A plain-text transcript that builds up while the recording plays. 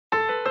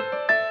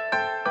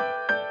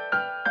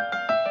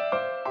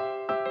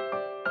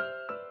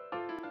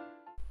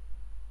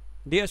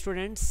Dear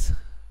students,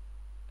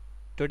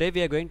 today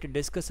we are going to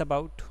discuss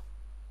about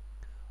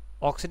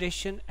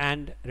oxidation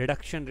and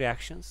reduction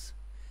reactions.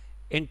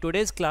 In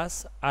today's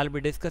class, I'll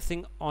be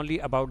discussing only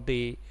about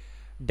the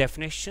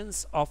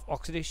definitions of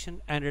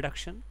oxidation and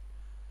reduction,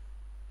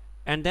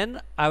 and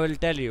then I will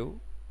tell you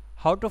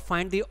how to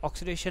find the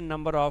oxidation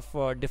number of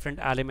different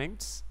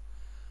elements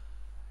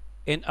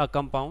in a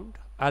compound.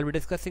 I'll be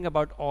discussing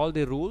about all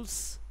the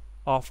rules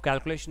of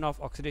calculation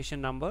of oxidation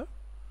number.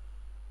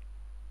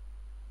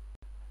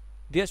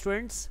 Dear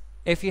students,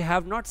 if you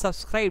have not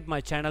subscribed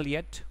my channel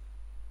yet,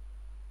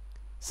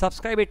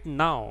 subscribe it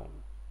now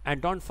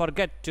and don't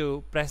forget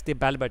to press the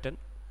bell button,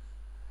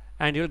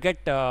 and you'll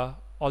get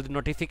all the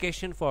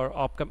notification for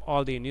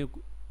all the new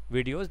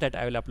videos that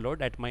I will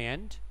upload at my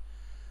end.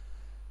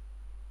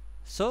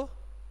 So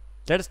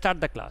let's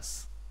start the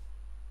class.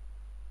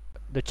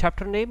 The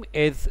chapter name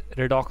is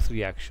redox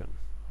reaction,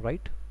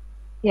 right?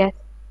 Yes.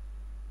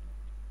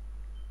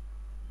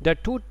 There are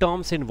two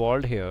terms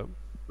involved here.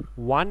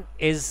 One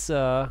is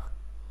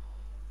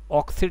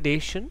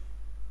oxidation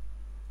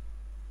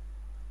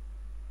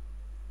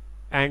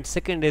and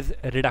second is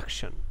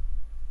reduction.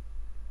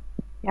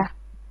 Yeah.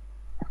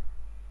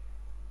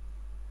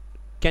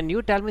 Can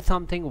you tell me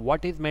something,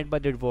 what is meant by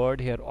the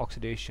word here,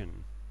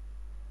 oxidation?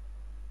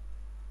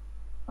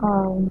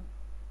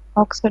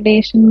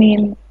 Oxidation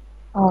means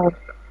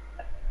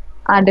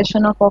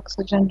addition of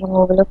oxygen,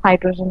 removal of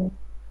hydrogen.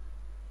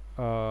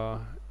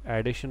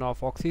 Addition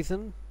of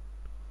oxygen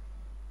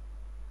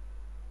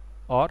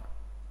or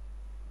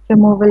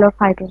Removal of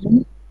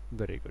hydrogen.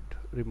 very good,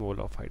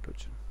 removal of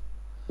hydrogen.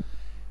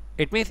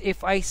 It means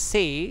if I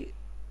say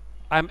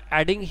I'm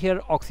adding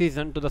here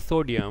oxygen to the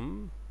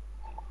sodium,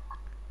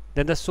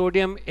 then the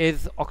sodium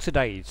is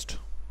oxidized.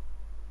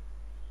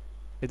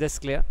 Is this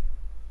clear?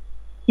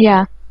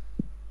 Yeah.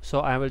 So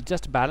I will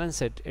just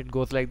balance it. It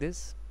goes like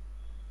this.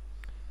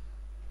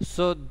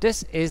 So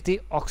this is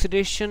the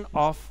oxidation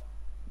of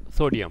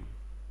sodium.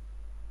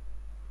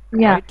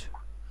 Yeah. Right?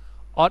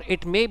 Or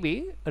it may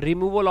be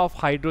removal of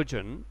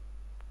hydrogen.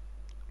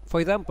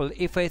 For example,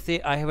 if I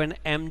say I have an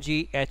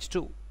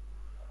MgH2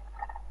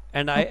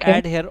 and I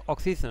add here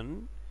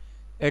oxygen,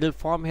 it will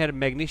form here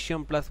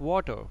magnesium plus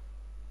water,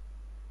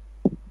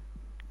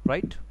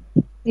 right?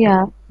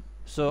 Yeah.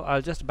 So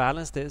I'll just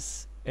balance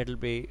this. It will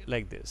be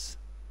like this,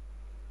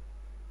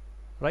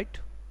 right?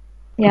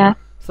 Yeah.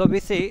 So we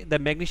say the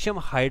magnesium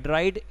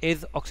hydride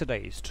is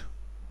oxidized,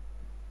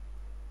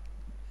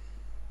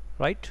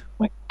 right?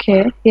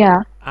 Okay.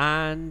 Yeah.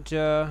 And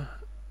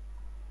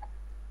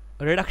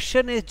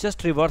reduction is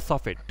just reverse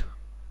of it.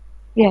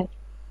 Yes.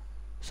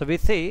 So we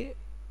say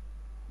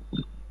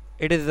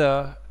it is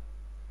a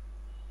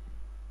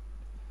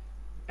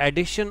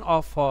addition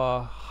of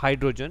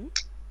hydrogen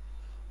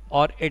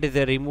or it is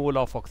a removal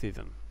of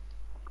oxygen.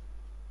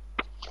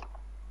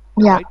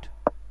 Yeah. Right?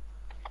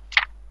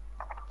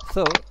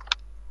 So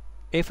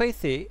if I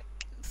say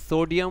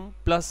sodium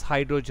plus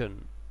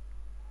hydrogen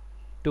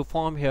to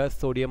form here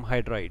sodium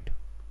hydride,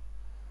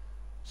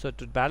 so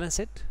to balance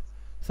it,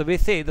 so we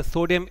say the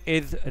sodium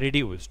is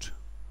reduced.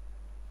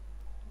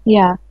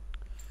 Yeah.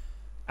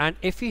 And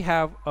if we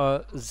have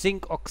a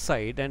zinc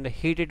oxide and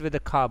heat it with the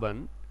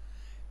carbon,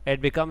 it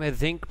becomes a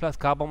zinc plus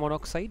carbon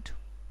monoxide.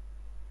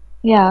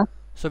 Yeah.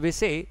 So we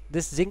say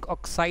this zinc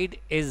oxide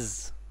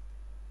is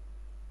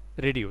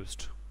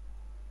reduced.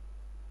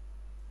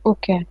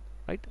 Okay.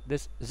 Right?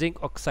 This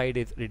zinc oxide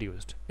is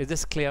reduced. Is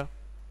this clear?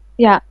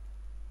 Yeah.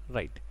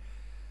 Right.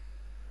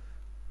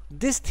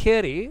 This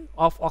theory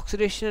of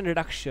oxidation and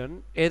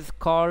reduction is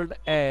called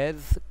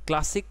as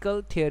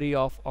classical theory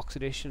of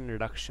oxidation and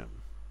reduction.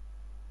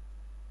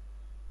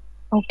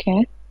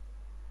 Okay.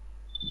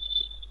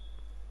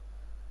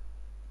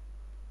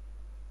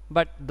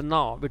 But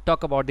now we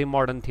talk about the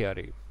modern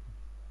theory.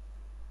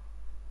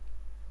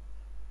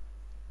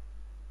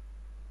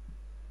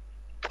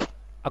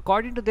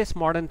 According to this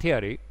modern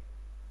theory,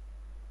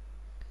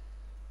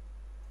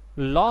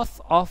 loss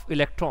of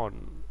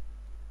electron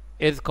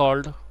is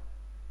called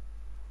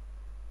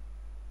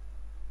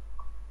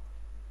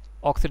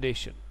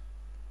oxidation,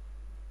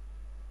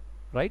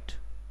 right?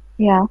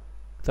 Yeah.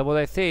 Suppose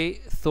I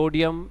say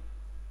sodium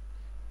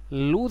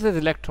loses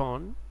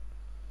electron,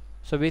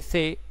 so we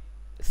say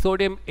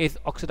sodium is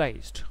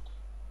oxidized.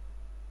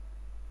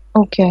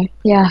 Okay.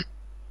 Yeah.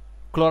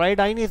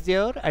 Chloride ion is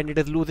there and it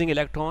is losing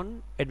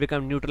electron, it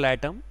becomes neutral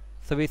atom,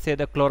 so we say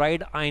the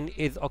chloride ion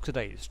is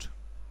oxidized.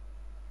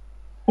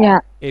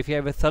 Yeah. If you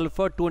have a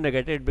sulfur 2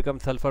 negative, it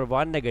becomes sulfur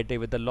 1 negative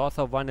with the loss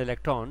of 1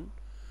 electron,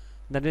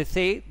 then we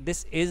say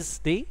this is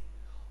the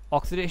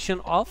oxidation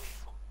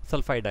of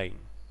sulfide ion.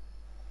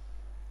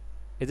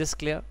 Is this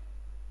clear?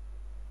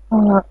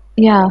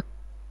 Yeah.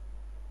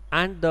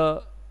 And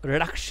the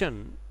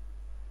reduction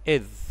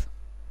is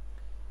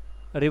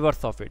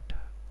reverse of it.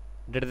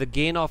 That is the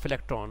gain of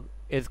electron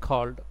is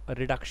called a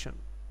reduction.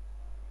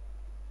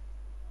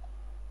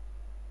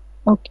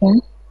 Okay.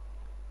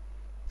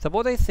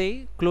 Suppose I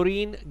say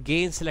chlorine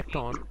gains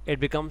electron, it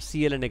becomes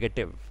Cl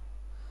negative.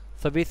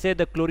 So we say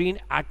the chlorine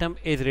atom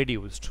is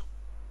reduced.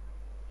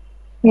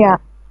 Yeah.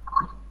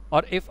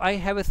 Or if I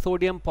have a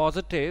sodium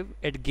positive,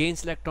 it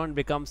gains electron,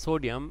 becomes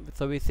sodium,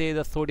 so we say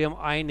the sodium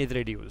ion is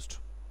reduced.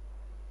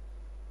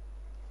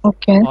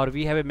 Okay. Or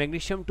we have a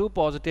magnesium 2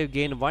 positive,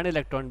 gain 1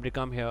 electron,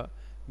 become here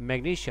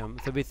magnesium,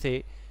 so we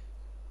say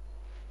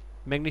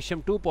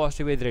magnesium 2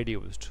 positive is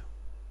reduced.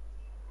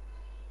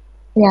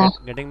 Yeah.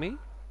 Getting me?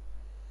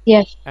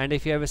 Yes. And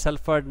if you have a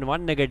sulfur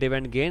 1 negative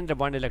and gain the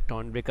 1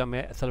 electron, become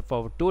a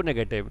sulfur 2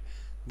 negative,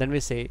 then we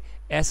say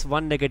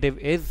S1 negative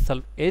is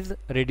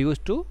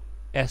reduced to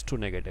S2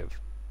 negative.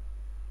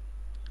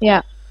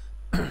 Yeah.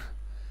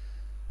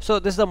 So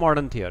this is the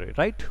modern theory,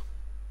 right?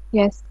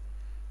 Yes.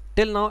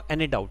 Till now,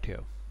 any doubt here?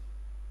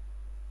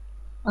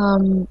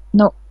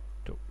 No.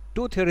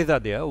 Two theories are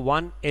there.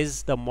 One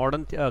is the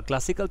modern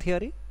classical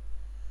theory,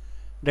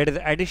 that is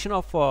the addition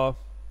of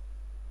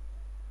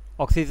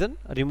oxygen,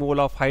 removal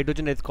of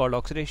hydrogen is called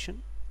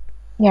oxidation.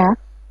 Yeah.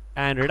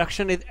 And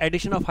reduction is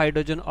addition of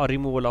hydrogen or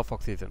removal of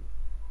oxygen.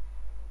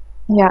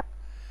 Yeah.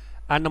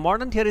 And the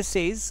modern theory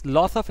says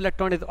loss of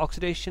electron is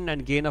oxidation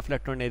and gain of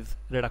electron is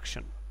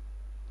reduction.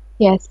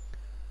 Yes.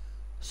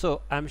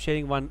 So I am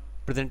sharing one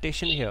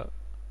presentation here.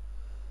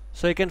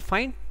 So you can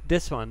find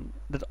this one,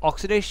 that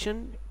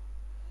oxidation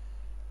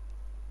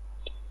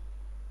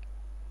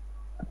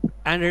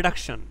and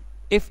reduction,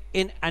 if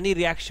in any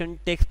reaction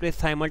takes place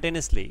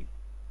simultaneously,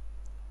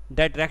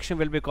 that reaction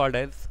will be called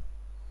as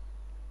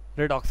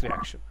redox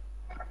reaction,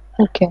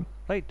 Okay.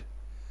 right?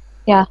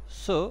 Yeah.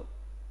 So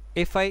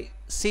if I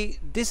see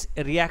this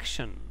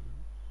reaction,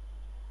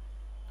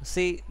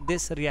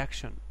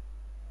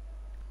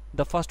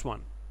 the first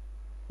one,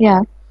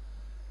 Yeah.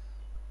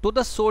 to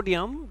the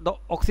sodium the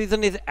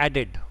oxygen is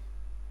added,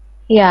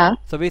 Yeah.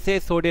 so we say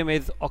sodium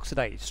is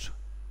oxidized.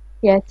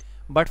 Yes.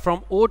 But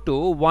from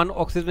O2 one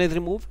oxygen is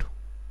removed,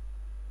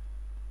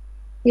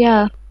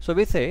 Yeah. so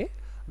we say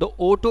the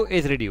O2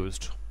 is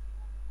reduced,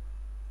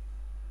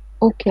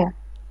 Okay.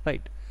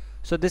 right?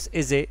 So this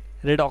is a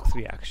redox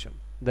reaction.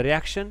 The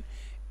reaction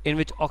in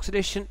which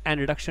oxidation and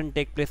reduction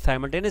take place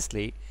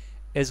simultaneously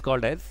is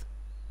called as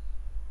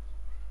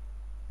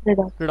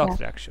Redox. redox Yeah.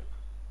 reaction,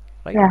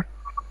 right? Yeah.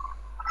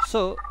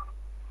 So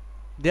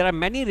there are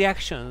many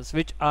reactions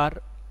which are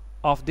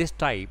of this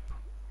type.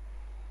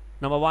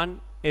 Number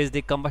one is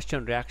the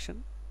combustion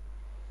reaction,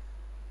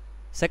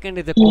 second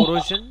is the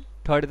corrosion,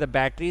 third is the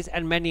batteries,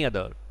 and many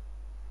other.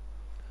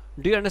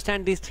 Do you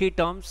understand these three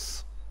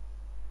terms?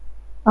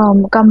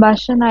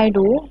 Combustion I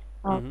do.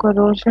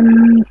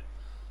 Corrosion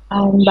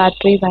and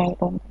batteries I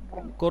don't.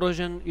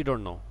 Corrosion you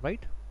don't know,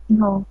 right?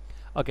 No.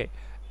 Okay.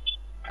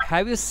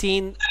 Have you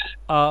seen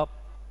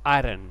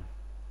iron?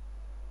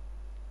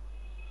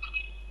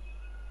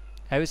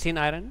 Have you seen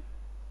iron?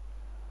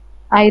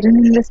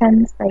 Iron in the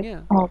sense like.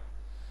 Yeah. Oh.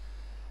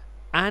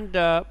 And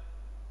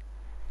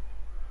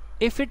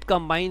if it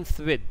combines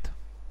with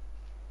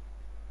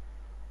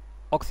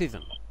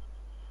oxygen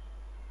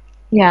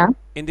Yeah.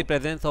 in the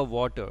presence of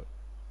water,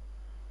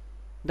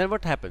 then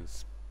what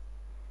happens?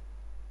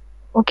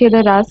 Okay.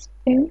 The rust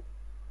thing.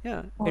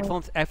 Yeah, it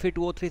forms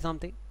Fe2O3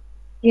 something,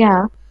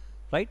 Yeah.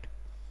 right?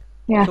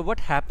 Yeah. So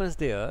what happens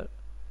there,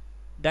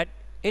 that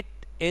it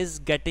is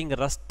getting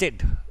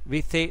rusted,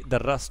 we say the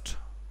rust,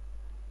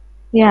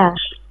 Yeah.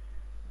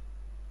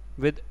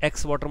 with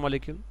X water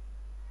molecule.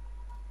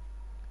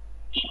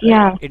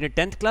 Yeah. In your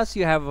 10th class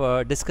you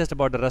have discussed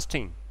about the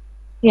rusting.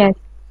 Yes.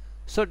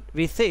 So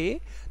we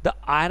say the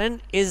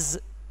iron is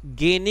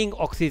gaining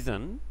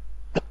oxygen,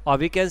 or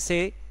we can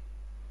say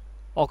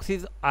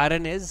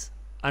iron is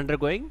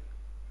undergoing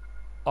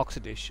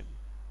oxidation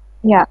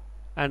Yeah.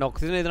 and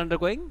oxygen is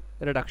undergoing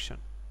reduction.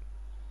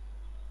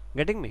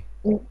 Getting me?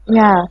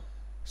 Yeah.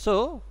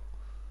 So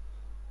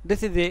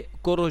this is a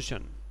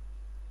corrosion,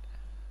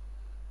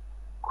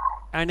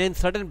 and in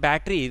certain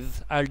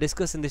batteries I'll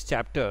discuss in this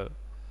chapter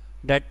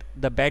that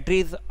the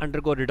batteries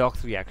undergo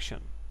redox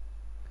reaction.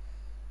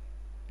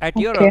 At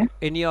your Okay.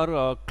 in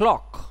your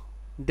clock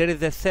there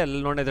is a cell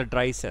known as a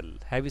dry cell.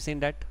 Have you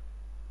seen that?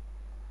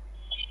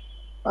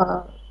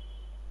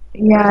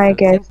 Yeah. I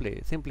guess.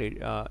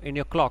 Simply in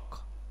your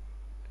clock,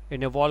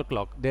 in your wall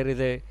clock, there is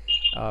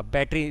a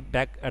battery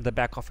back at the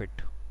back of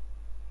it,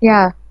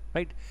 Yeah.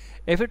 right?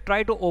 If you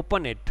try to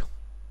open it,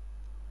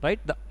 right,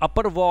 the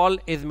upper wall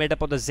is made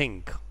up of the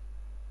zinc,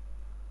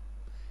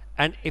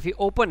 and if you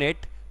open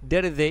it,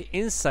 there is a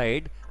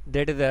inside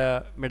that is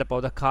made up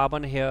of the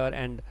carbon here,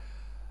 and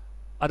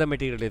other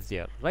material is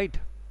there, right?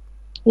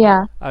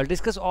 Yeah. I'll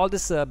discuss all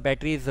these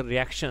batteries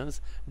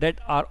reactions that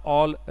are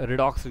all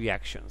redox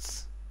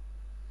reactions,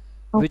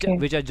 Okay.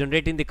 which are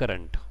generating the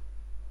current,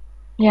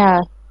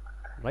 Yeah.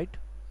 right?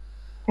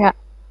 Yeah.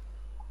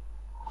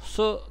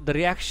 So the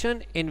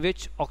reaction in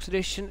which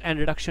oxidation and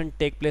reduction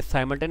take place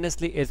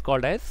simultaneously is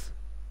called as.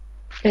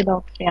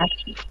 Redox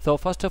reaction. So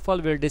first of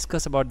all we'll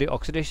discuss about the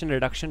oxidation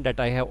reduction that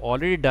I have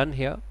already done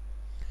here,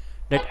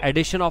 that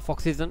addition of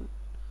oxygen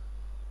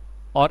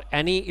or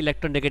any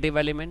electronegative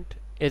element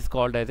is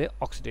called as a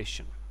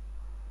oxidation,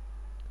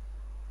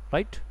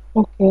 right?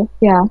 Okay.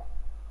 Yeah.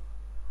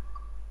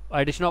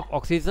 Addition of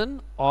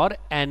oxygen or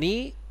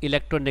any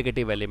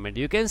electronegative element.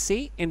 You can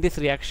see in this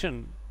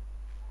reaction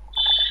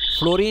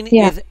Fluorine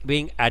Yeah. is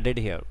being added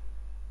here.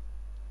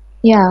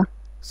 Yeah.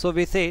 So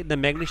we say the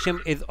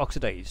magnesium is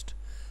oxidized.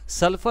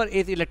 Sulfur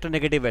is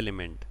electronegative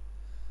element.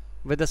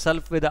 With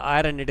the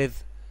iron it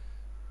is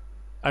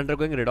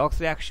undergoing redox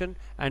reaction,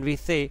 and we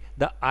say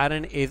the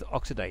iron is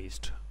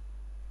oxidized.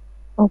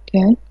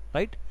 Okay.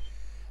 Right?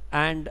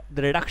 And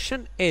the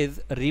reduction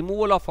is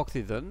removal of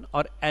oxygen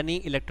or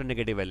any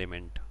electronegative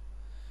element.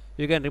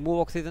 You can remove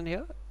oxygen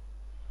here.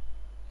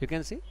 You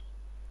can see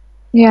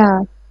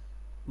Yeah.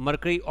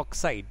 mercury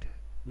oxide.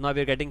 Now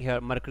we are getting here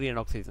mercury and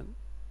oxygen.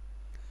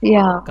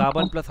 Yeah.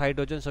 Carbon Okay. plus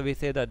hydrogen. So we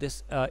say that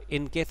this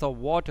in case of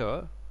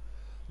water,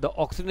 the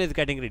oxygen is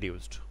getting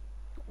reduced.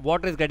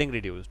 Water is getting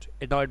reduced.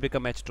 Now it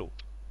become H2.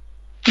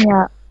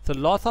 Yeah. So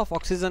loss of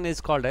oxygen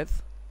is called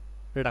as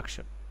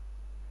reduction.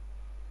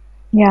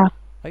 Yeah.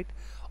 Right?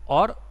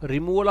 Or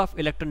removal of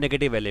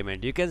electronegative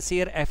element. You can see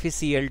here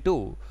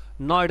FeCl2.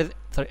 Now it is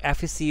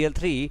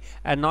FeCl3,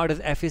 and now it is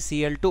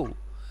FeCl2.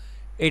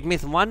 It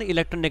means one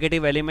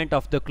electronegative element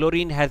of the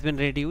chlorine has been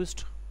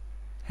reduced,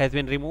 has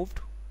been removed.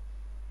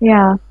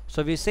 Yeah.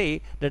 So we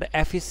say that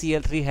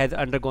FeCl3 has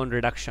undergone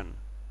reduction.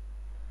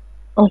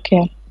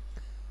 Okay.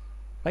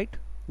 Right?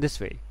 This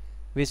way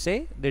we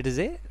say that is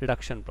a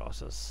reduction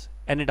process.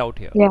 Any doubt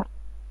here? Yeah.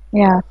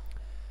 Yeah.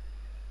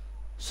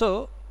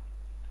 So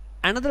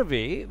another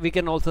way we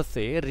can also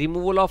say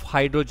removal of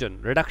hydrogen,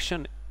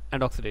 reduction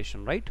and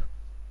oxidation. Right?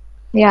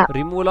 Yeah.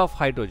 Removal of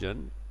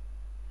hydrogen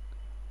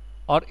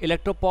or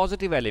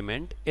electropositive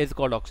element is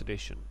called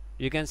oxidation.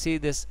 You can see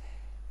this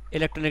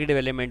electronegative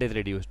element is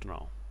reduced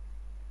now.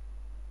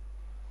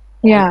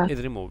 Yeah.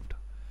 Is removed.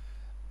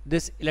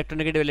 This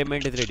electronegative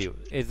element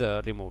is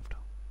removed.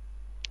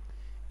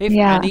 If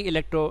Yeah. any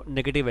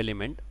electronegative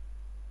element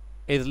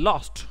is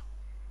lost,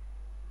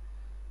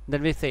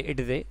 then we say it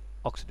is a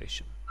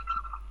oxidation.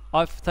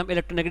 Or if some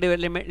electronegative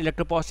element,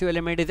 electropositive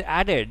element is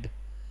added,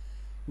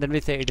 then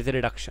we say it is a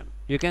reduction.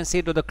 You can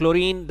see to the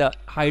chlorine, the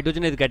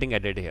hydrogen is getting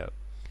added here.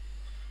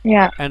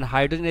 Yeah. And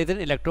hydrogen is an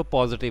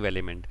electropositive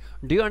element.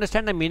 Do you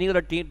understand the meaning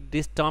of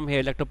this term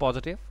here,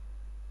 electropositive?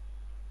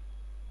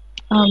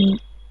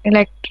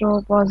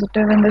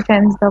 Electropositive in the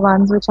sense the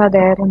ones which are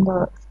there in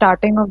the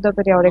starting of the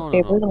periodic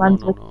table, the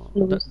ones which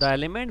lose. The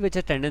element which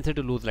has tendency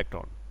to lose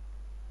electron.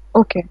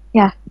 Okay.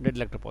 Yeah. That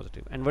is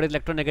electropositive. And what is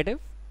electronegative?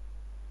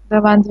 The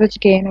ones which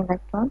gain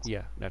electrons.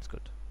 Yeah, that's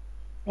good.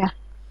 Yeah.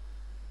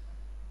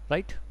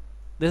 Right?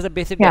 This is the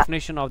basic Yeah.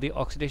 definition of the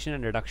oxidation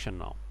and reduction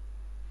now.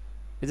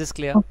 Is this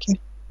clear? Okay.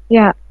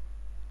 Yeah.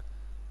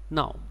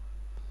 Now,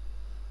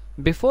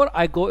 before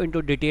I go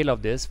into detail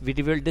of this, we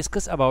will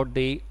discuss about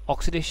the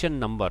oxidation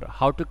number,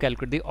 how to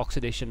calculate the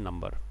oxidation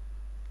number.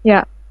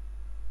 Yeah.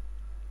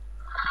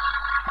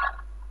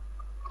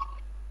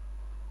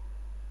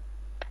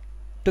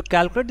 To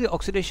calculate the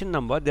oxidation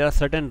number, there are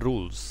certain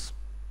rules.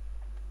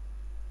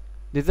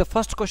 This is the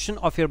first question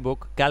of your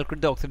book,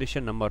 calculate the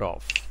oxidation number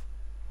of.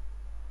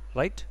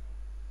 Right?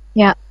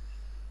 Yeah.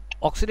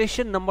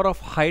 Oxidation number of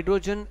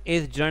hydrogen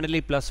is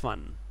generally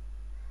 +1.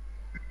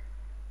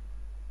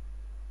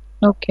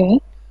 Okay.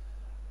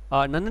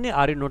 Nandini,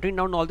 are you noting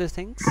down all these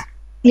things?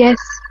 Yes.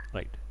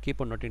 Right. Keep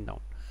on noting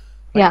down.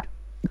 Yeah.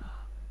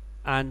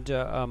 And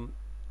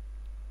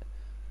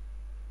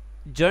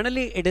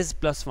generally it is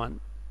 +1,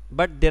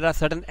 but there are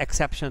certain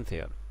exceptions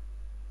here.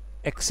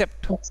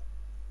 Except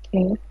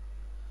Okay.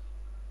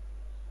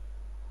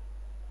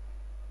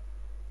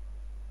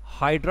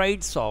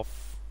 hydrides of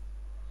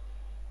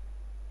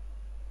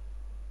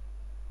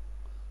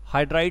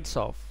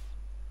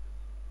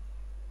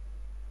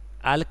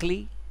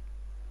alkali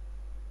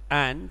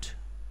and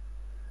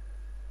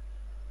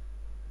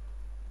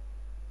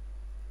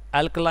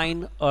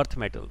alkaline earth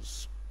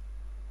metals.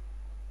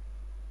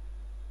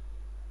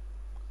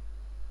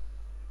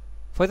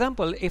 For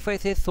example, if I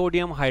say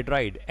sodium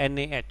hydride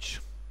NaH,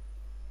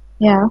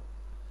 Yeah.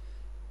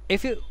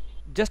 if you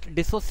just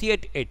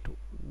dissociate it,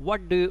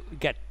 what do you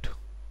get?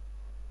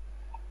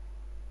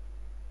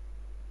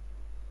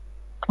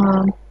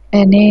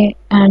 Na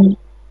and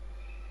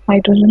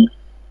hydrogen.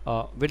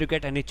 Will you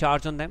get any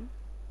charge on them?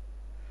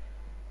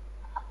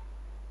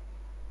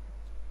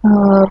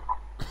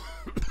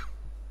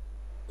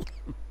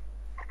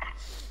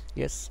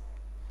 Yes.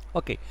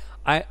 Okay.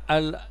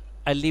 I'll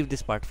leave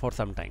this part for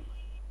some time.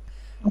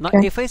 Now,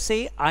 Okay. if I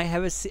say I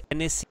have a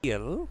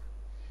NaCl,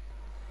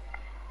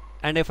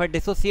 and if I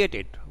dissociate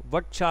it,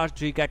 what charge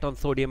do you get on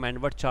sodium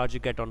and what charge you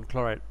get on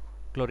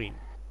chlorine?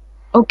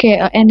 Okay.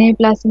 Na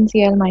plus and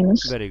Cl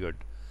minus. Very good.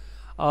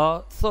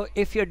 So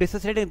if you're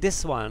dissociating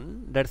this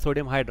one, that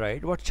sodium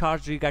hydride, what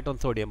charge do you get on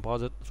sodium,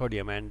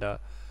 sodium and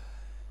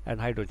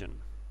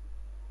hydrogen?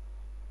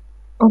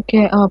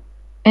 Okay.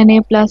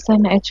 Na plus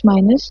and H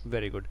minus.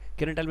 Very good.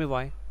 Can you tell me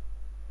why?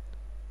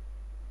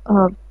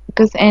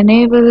 Because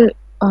Na will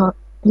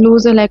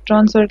lose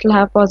electrons, so it will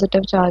have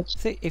positive charge.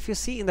 See, if you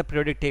see in the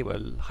periodic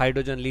table,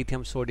 hydrogen,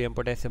 lithium, sodium,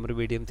 potassium,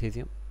 rubidium,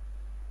 cesium.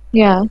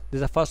 Yeah.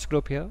 This is the first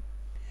group here.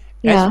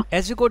 Yeah.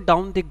 As you go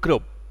down the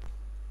group,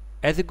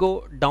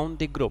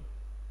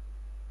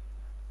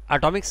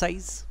 atomic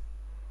size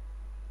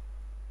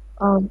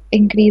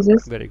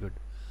Increases. very good.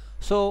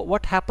 So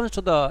what happens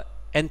to the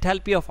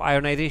enthalpy of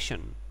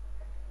ionization?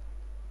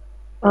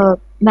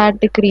 That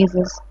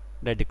decreases.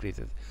 That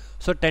decreases.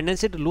 So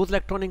tendency to lose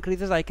electron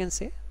increases, I can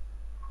say.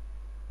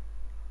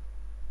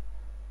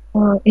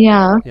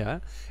 Yeah. Yeah.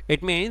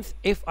 It means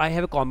if I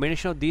have a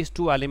combination of these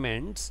two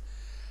elements,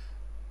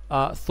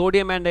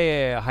 sodium and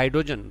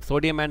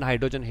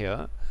hydrogen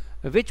here,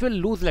 which will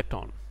lose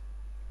electron?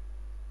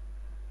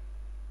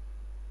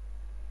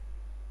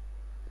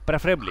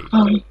 Preferably.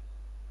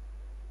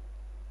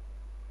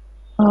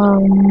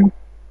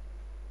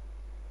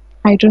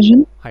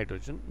 Hydrogen.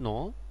 Hydrogen.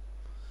 No.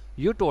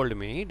 You told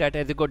me that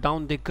as you go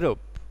down the group,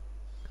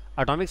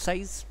 atomic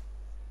size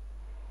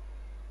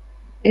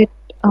It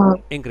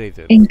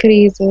increases.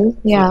 increases.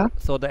 Yeah.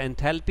 So the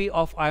enthalpy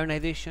of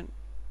ionization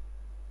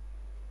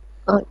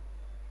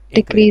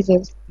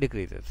Decreases.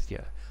 Decreases.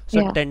 Yeah. So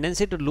Yeah.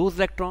 tendency to lose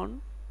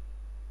electron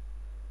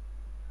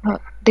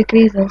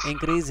Decreases.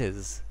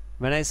 increases.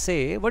 When I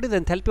say what is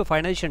enthalpy of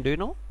ionization, do you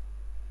know?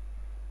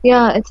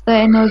 Yeah, it's the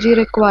energy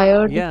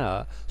required.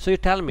 Yeah. So you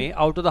tell me,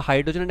 out of the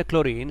hydrogen and the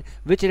chlorine,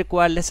 which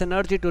require less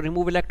energy to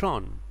remove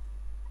electron?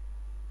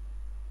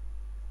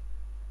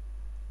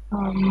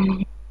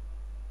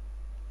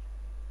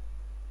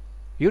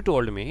 You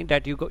told me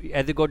that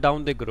as you go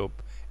down the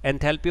group,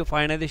 enthalpy of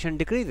ionization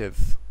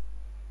decreases.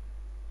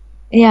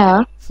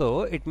 Yeah.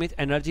 So it means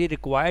energy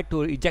required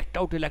to eject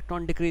out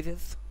electron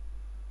decreases.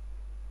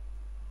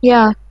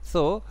 Yeah.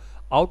 So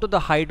out of the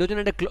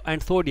hydrogen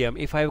and sodium,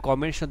 if I have a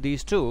combination of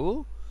these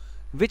two,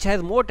 which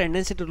has more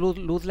tendency to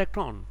lose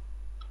electron?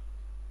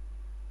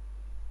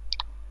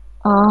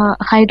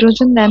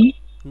 Hydrogen then.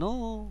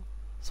 No,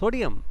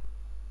 sodium.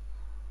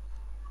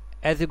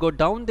 As you go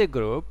down the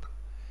group,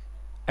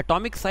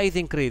 atomic size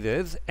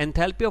increases,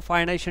 enthalpy of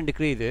ionization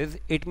decreases.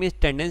 It means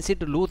tendency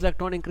to lose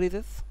electron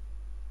increases.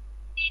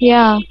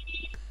 Yeah.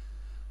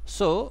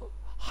 So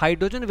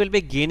hydrogen will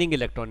be gaining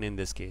electron in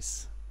this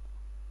case,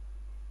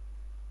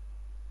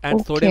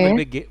 and Okay.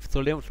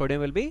 sodium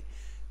will be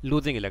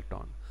losing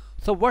electron.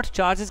 So what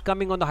charge is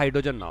coming on the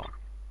hydrogen now?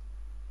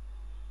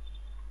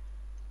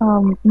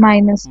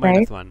 Minus,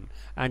 right? -1.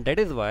 And that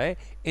is why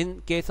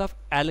in case of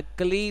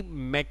alkali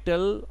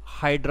metal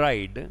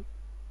hydride,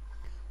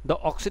 the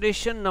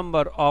oxidation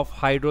number of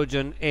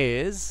hydrogen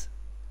is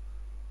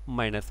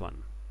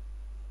 -1.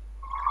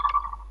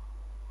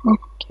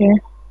 Okay.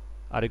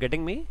 Are you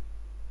getting me?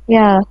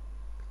 Yeah.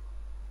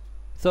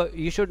 So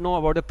you should know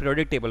about the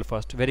periodic table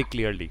first very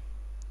clearly,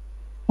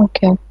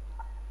 Okay.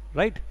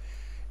 right?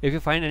 If you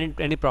find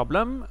any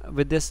problem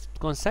with this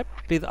concept,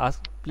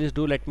 please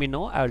do let me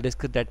know. I will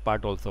discuss that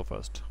part also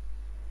first.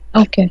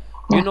 Okay.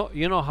 Yeah.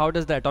 You know how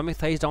does the atomic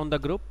size down the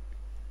group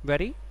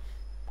vary?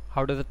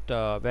 How does it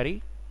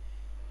vary?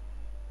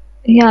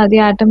 Yeah, the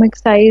atomic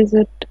size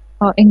it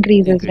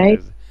increases, right?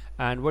 Increases.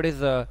 And what is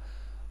the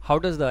how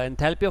does the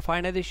enthalpy of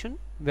ionization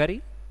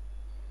vary?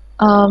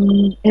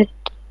 It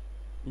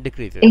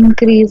Decreases.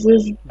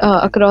 increases Decreases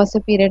across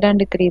a period and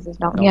decreases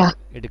down. down. Yeah.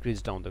 It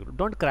decreases down the group.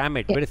 Don't cram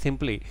it. Yeah. Very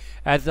simply,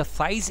 as the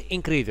size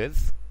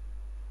increases,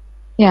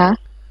 Yeah.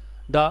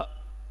 the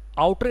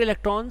outer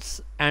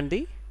electrons and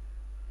the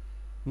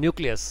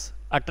nucleus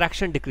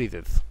attraction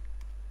decreases.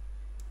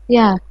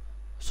 Yeah.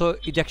 So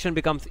ejection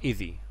becomes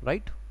easy,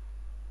 right?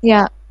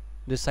 Yeah.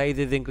 The size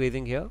is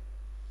increasing here,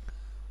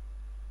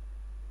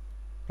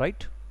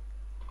 right?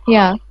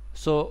 Yeah.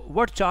 So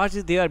what charge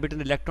is there between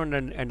the electron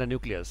and the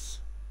nucleus?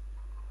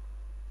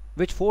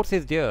 Which force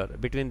is there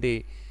between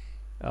the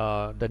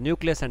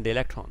nucleus and the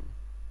electron?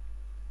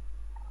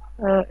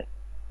 Uh,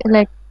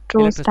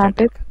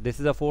 electrostatic. This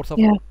is the force of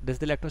Yeah. this is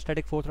the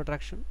electrostatic force of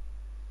attraction,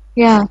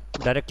 Yeah.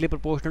 directly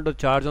proportional to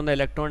charge on the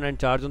electron and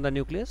charge on the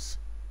nucleus.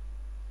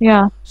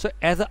 Yeah. So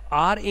as the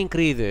R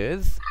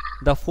increases,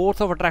 the force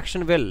of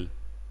attraction will,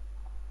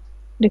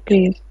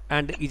 Decrease.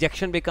 and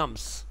ejection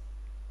becomes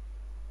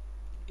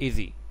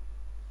easy.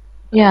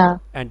 Yeah.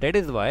 And that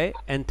is why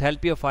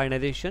enthalpy of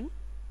ionization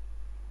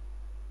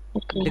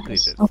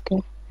decreases.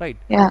 Okay. Right.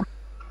 Yeah.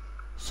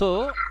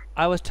 So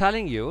I was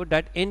telling you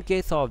that in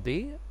case of the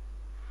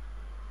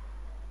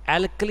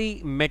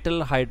alkali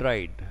metal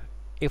hydride,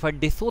 if I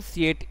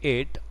dissociate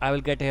it, I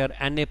will get here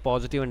Na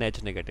positive and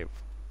H negative.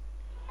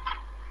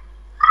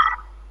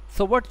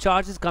 So what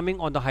charge is coming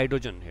on the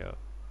hydrogen here?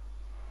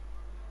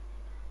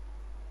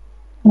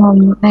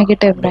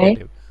 Negative, right?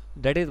 Negative.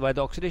 That is why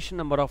the oxidation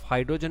number of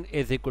hydrogen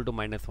is equal to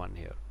 -1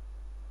 here.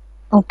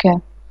 Okay.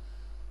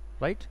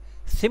 Right?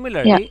 Yeah.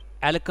 Similarly,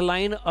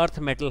 alkaline earth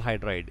metal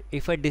hydride,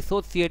 if I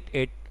dissociate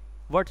it,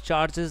 what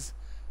charges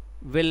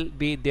will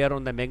be there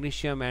on the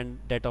magnesium and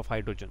that of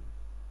hydrogen?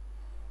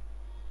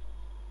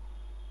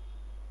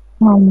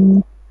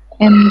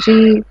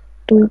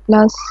 Mg2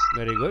 plus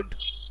Very good.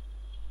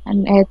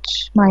 and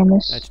H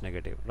minus. H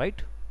negative,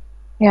 right?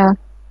 Yeah.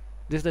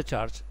 This is the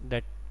charge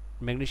that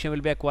magnesium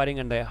will be acquiring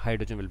and the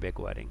hydrogen will be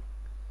acquiring.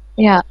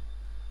 Yeah.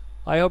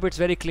 I hope it's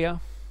very clear.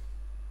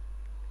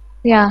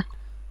 Yeah.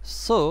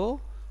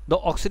 So the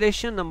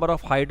oxidation number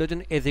of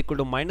hydrogen is equal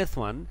to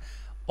 -1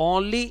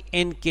 only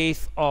in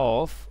case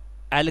of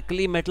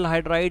alkali metal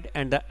hydride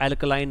and the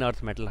alkaline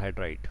earth metal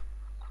hydride.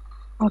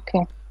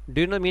 Okay.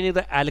 Do you know the meaning of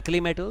the alkali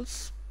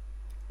metals?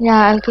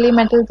 Yeah, alkali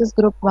metals is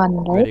group 1,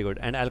 right? Very good.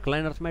 And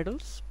alkaline earth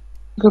metals?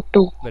 Group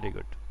 2. Very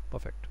good.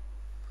 Perfect.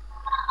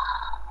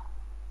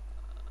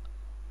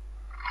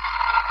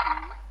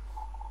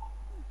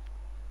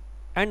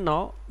 And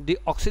now the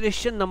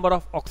oxidation number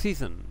of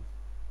oxygen.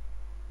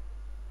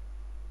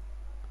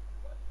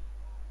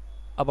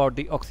 About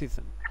the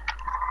oxygen.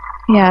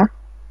 Yeah.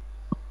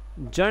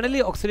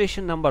 Generally,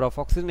 oxidation number of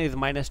oxygen is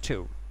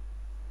 -2.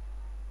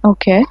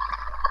 Okay.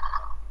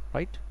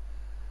 Right?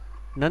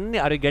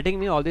 Nandini, are you getting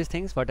me all these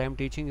things what I am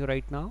teaching you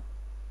right now?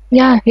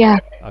 Yeah, yeah.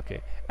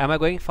 Okay. Am I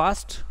going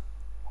fast?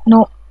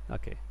 No.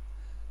 Okay.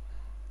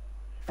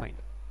 Fine.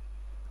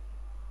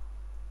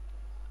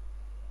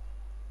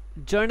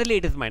 Generally,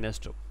 it is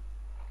 -2.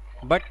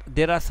 But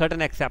there are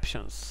certain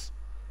exceptions.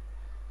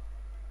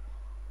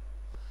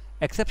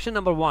 Exception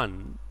number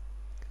 1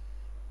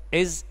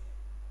 is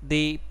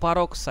the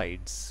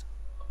peroxides.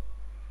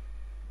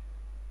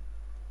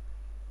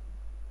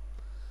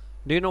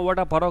 Do you know what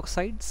are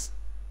peroxides?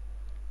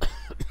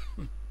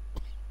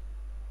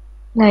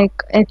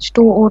 Like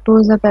H2O2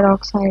 is a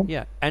peroxide.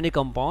 Yeah, any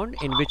compound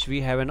in which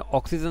we have an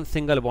oxygen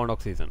single bond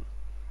oxygen.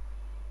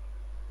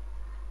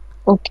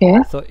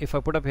 Okay. So if I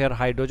put up here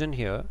hydrogen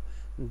here,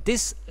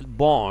 this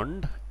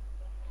bond,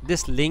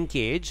 this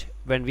linkage,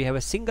 when we have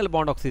a single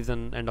bond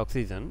oxygen and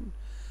oxygen,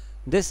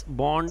 this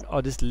bond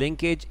or this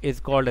linkage is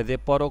called as a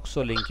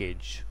peroxo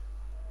linkage.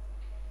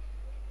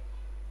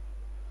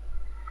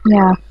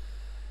 Yeah.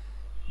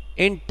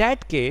 In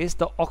that case,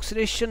 the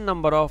oxidation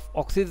number of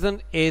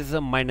oxygen is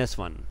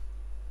 -1.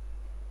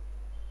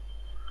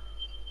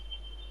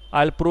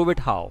 I'll prove it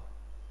how.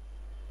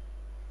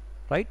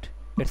 Right?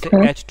 It's a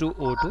Okay.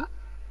 H2O2.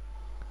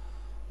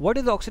 What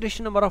is the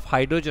oxidation number of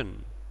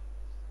hydrogen?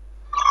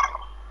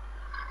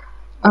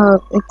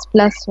 It's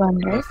 +1,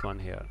 right? +1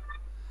 here.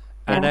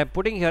 And Yeah. I'm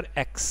putting here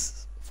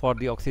X for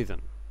the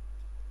oxygen.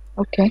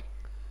 Okay.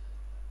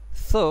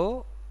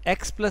 So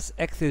X plus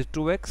X is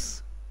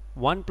 2X,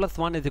 1 plus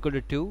 1 is equal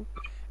to 2,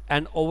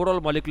 and overall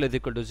molecule is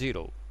equal to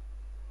 0.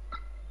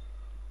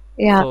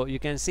 Yeah. So you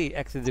can see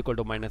X is equal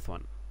to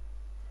 -1.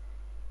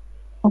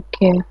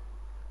 Okay.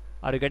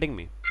 Are you getting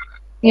me?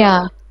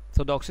 Yeah.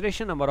 So the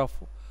oxidation number of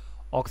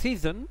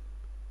oxygen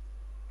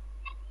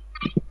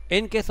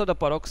in case of the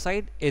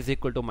peroxide is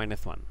equal to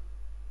 -1.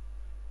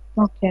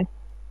 Okay.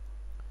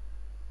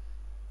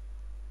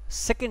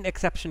 Second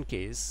exception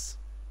case,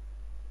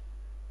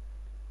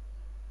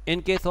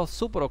 in case of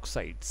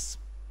superoxides,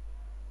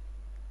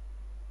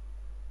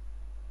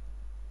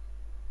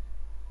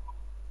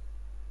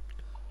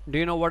 do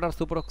you know what are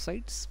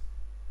superoxides?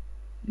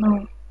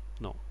 No.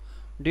 No.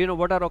 Do you know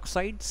what are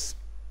oxides?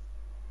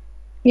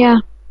 Yeah.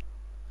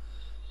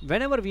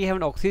 Whenever we have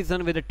an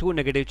oxygen with a 2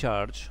 negative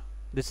charge,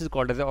 this is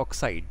called as an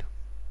oxide.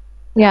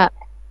 Yeah.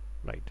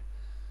 Right.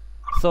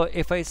 So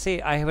if I say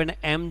I have an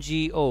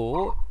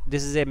MgO,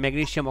 this is a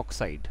magnesium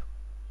oxide.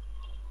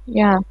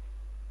 Yeah.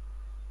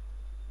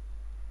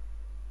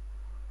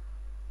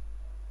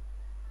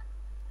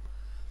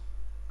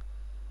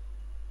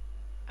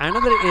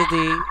 Another is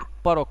the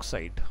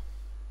peroxide.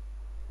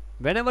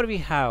 Whenever we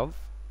have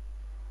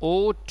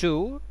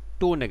O2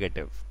 2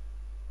 negative,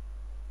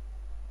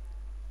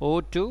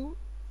 O2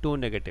 2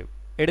 negative,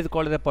 it is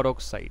called as a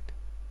peroxide.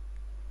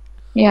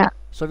 Yeah.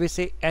 So we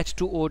say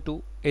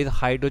H2O2 is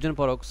hydrogen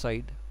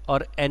peroxide, or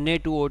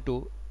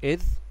Na2O2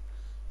 is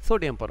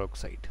sodium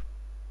peroxide.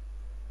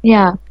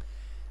 Yeah.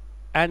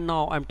 And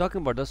now I'm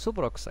talking about the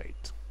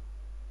superoxide.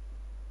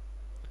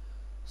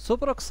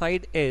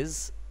 Superoxide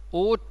is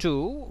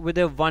O2 with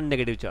a 1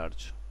 negative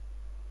charge.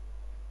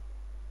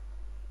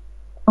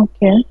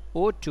 Okay.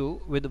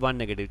 O2 with 1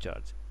 negative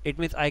charge. It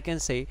means I can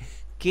say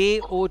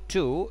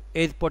KO2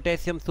 is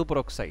potassium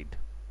superoxide.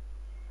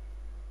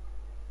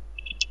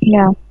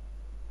 Yeah.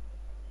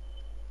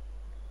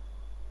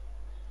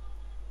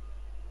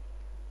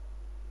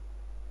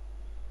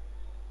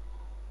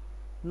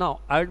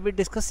 Now I will be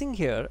discussing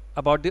here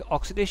about the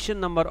oxidation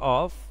number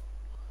of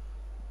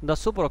the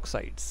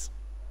superoxides,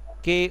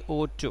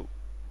 KO2.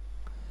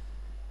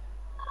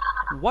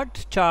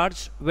 What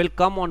charge will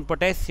come on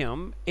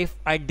potassium if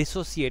I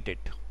dissociate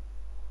it?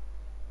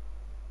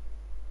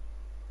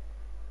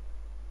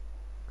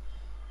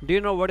 Do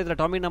you know what is the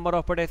atomic number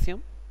of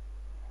potassium?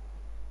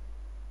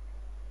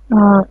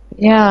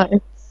 Yeah,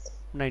 it's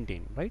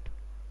 19, right?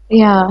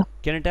 yeah.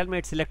 Can you tell me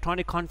its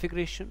electronic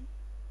configuration?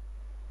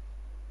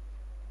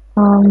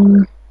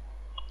 1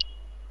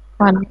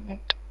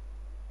 minute.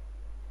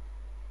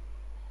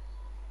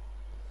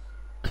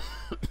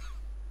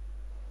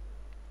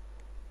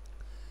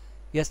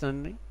 Yes,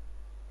 Nandini?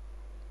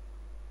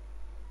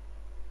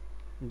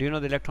 Do you know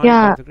the electronic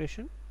Yeah.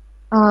 configuration?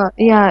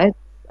 Yeah, it's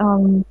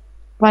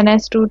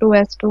 1s2,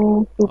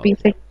 2s2,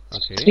 2p6,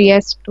 Okay.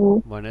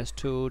 3s2.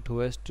 1s2,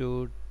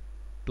 2s2,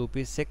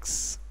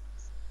 2p6,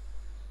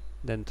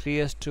 then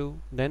 3s2,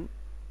 then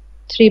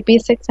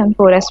 3p6 and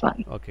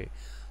 4s1. okay.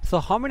 So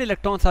how many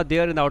electrons are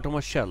there in the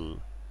outermost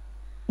shell?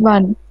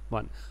 1.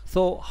 1.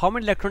 So how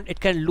many electrons it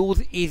can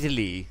lose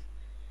easily?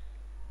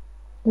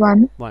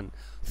 1. 1.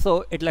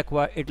 So it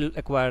will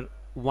acquire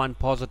one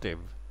positive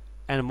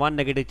and one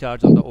negative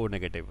charge on the O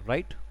negative,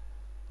 right?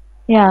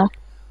 Yeah.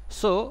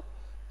 So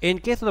in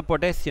case of the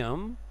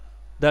potassium,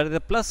 there is a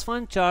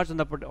 +1 charge on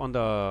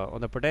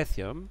the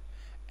potassium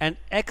and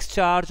X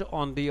charge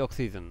on the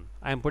oxygen.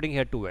 I am putting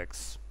here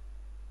 2x.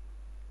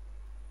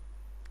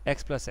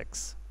 X plus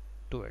X,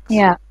 2x.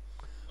 Yeah.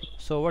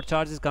 So what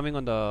charge is coming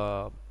on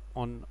the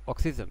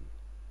oxygen?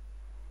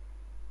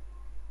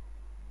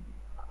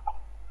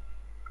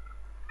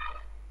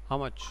 How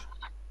much?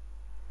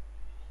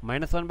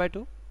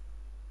 -1/2?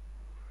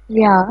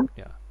 Yeah.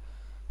 Yeah.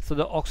 So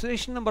the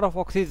oxidation number of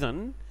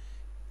oxygen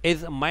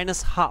is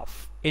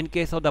 -1/2 in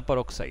case of the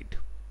peroxide.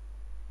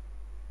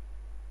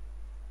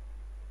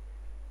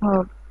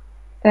 Uh,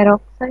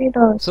 Peroxide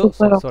or Sorry,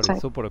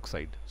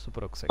 superoxide?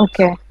 superoxide.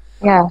 Okay.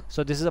 Yeah.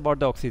 So this is about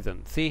the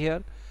oxygen. See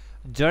here,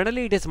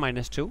 generally it is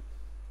 -2,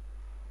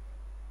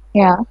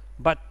 Yeah.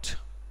 but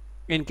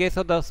in case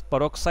of the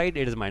peroxide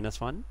it is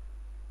 -1.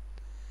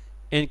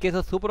 In case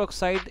of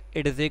superoxide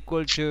it is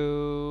equal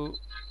to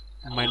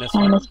 -1,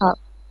 -1/2.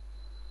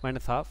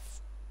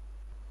 -1/2.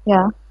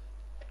 Yeah.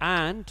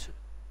 And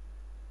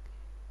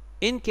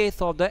in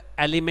case of the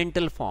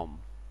elemental form,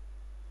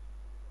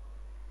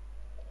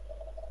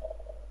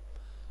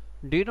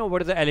 do you know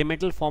what is the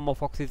elemental form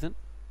of oxygen?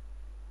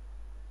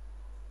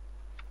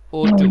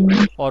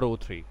 O2 or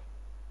O3.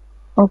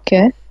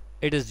 Okay.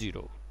 It is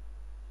 0.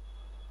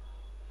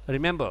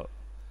 Remember,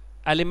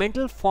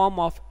 elemental form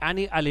of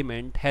any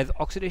element has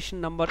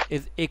oxidation number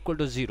is equal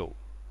to 0,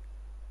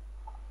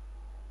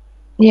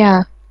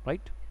 Yeah.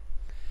 right?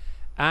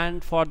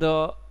 And for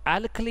the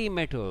alkali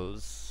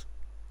metals,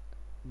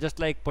 just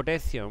like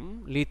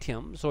potassium,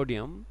 lithium,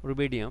 sodium,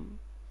 rubidium,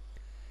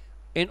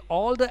 in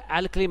all the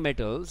alkali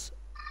metals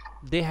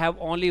they have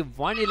only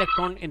one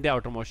electron in the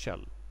outermost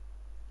shell,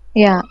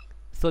 Yeah.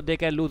 so they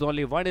can lose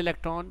only one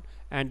electron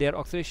and their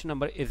oxidation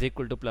number is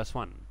equal to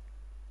 +1.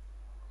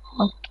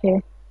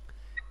 Okay.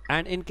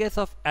 And in case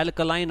of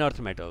alkaline earth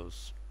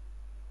metals,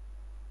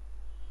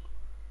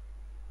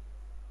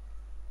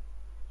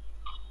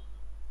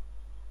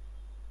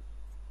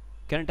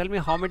 can you tell me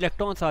how many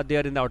electrons are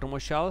there in the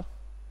outermost shell?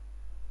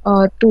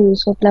 2.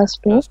 So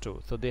 +2.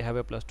 +2. So they have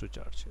a +2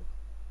 charge here.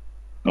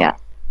 Yeah.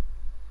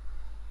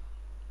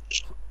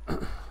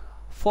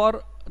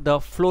 For the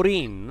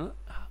fluorine,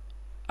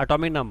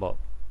 atomic number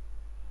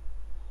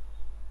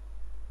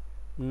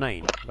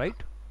 9,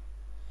 right?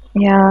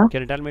 Yeah.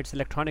 Can you tell me its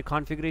electronic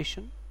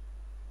configuration?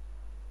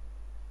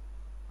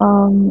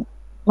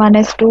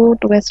 1s2,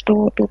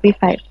 2s2,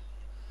 2p5.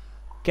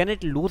 Can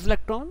it lose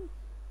electron?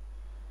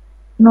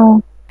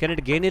 No. Can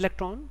it gain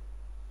electron?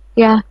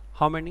 Yeah.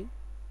 How many?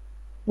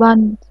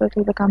 1. So it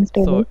will become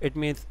stable. So it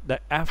means the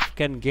F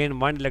can gain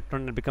one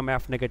electron and become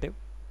F negative.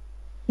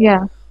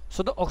 Yeah.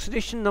 So the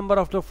oxidation number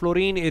of the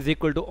fluorine is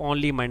equal to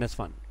only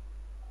 -1.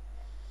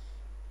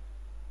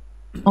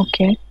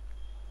 Okay.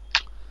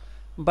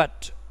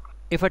 But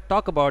if I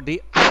talk about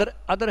the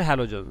other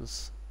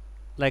halogens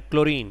like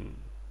chlorine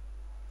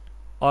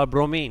or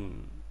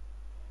bromine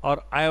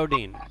or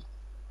iodine,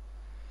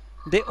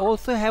 they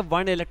also have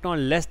one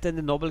electron less than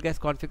the noble gas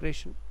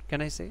configuration,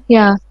 can I say?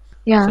 Yeah.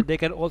 Yeah. So they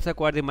can also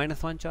acquire the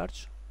 -1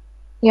 charge.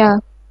 Yeah.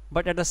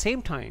 But at the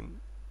same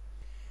time,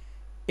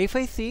 if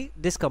I see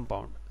this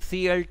compound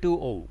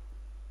Cl2O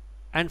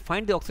and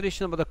find the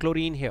oxidation number of the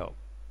chlorine here,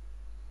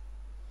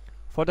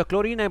 for the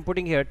chlorine I am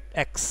putting here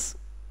X,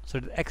 so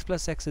X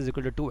plus X is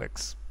equal to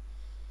 2x,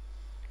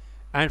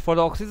 and for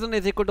the oxygen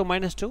is equal to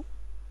 -2,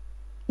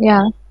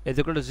 Yeah. is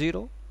equal to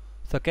 0.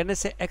 So can I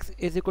say X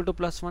is equal to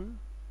 +1?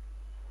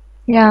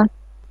 Yeah.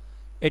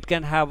 It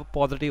can have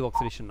positive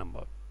oxidation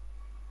number.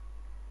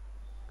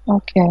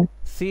 Okay.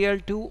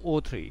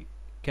 Cl2O3,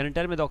 can you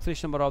tell me the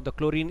oxidation number of the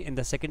chlorine in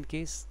the second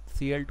case,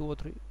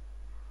 Cl2O3?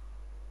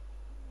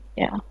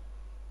 Yeah.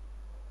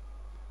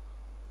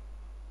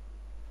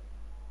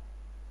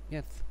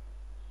 Yes.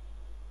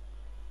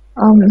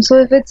 So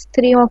if it's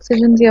 3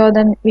 oxygens here,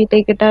 then we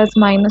take it as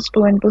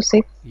 -2 into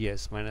 6.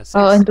 Yes,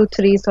 -6. Into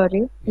 3,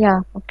 sorry.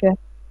 Yeah. Okay.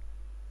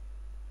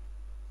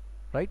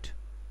 Right?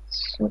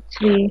 So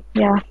 3.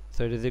 Yeah.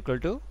 So it is equal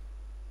to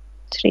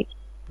 3.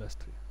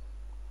 +3.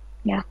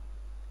 Yeah.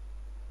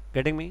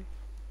 Getting me?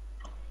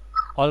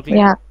 All clear?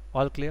 Yeah.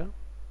 All clear?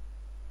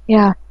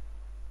 Yeah.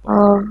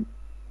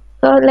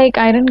 So like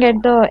I didn't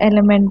get the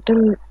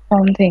elemental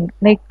form thing.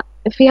 Like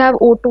if we have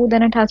O2,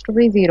 then it has to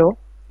be 0.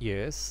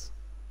 Yes.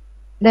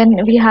 Then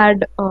we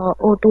had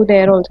O2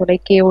 there also,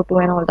 like KO2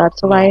 and all that.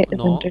 So why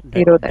isn't it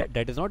 0 there?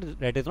 that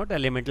is not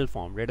elemental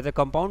form. That is a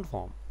compound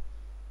form.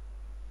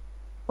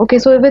 Okay,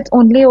 so if it's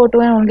only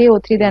O2 and only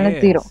O3, then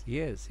it's 0.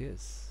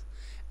 Yes.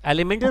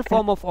 Elemental Okay.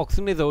 form of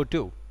oxygen is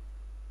O2.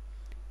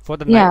 For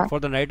the Yeah. for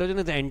the nitrogen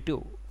is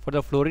N2. For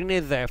the fluorine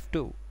is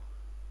F2.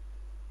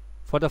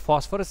 For the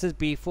phosphorus is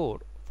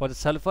P4. For the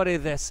sulfur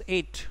is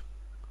S8.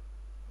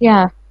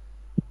 Yeah.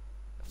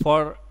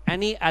 For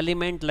any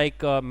element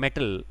like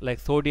metal, like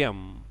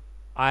sodium,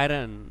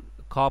 iron,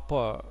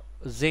 copper,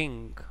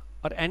 zinc,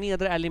 or any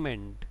other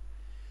element,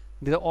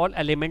 These are all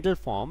elemental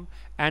form,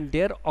 and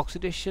their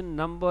oxidation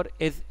number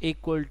is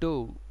equal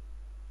to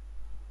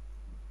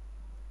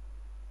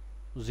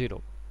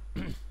 0.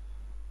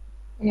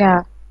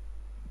 Yeah.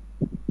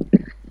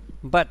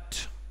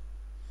 But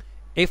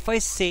if I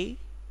say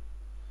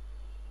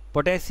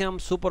potassium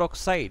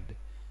superoxide,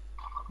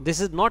 this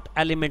is not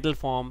elemental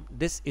form,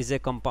 this is a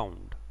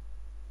compound,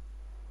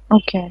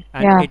 Okay.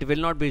 and Yeah. it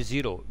will not be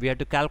 0. We have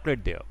to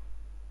calculate there,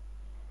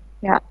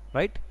 Yeah.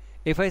 right?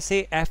 If I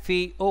say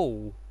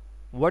FeO,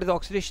 what is the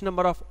oxidation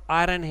number of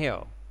iron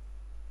here?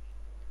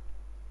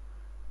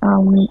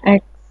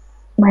 X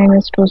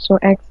minus 2, so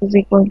X is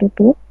equal to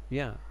 2.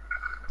 Yeah.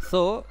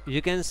 So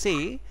you can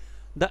see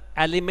the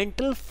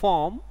elemental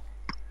form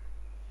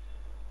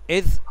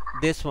is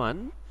this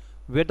one,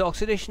 where the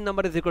oxidation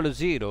number is equal to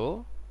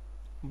 0,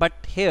 but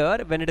here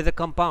when it is a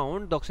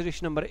compound, the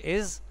oxidation number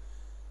is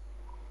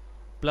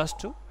plus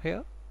 2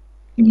 here,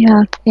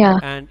 Yeah. Yeah.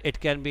 and it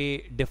can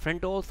be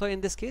different also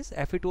in this case.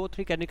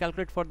 Fe2O3, can you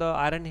calculate for the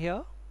iron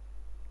here?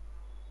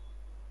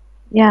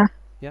 Yeah.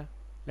 Yeah,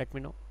 let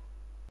me know.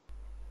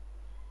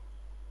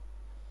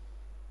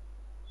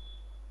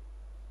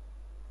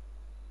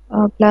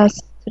 Plus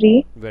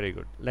 3. Very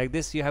good. Like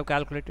this you have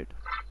calculated,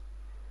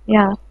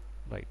 Yeah.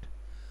 right?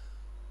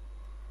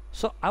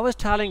 So I was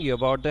telling you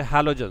about the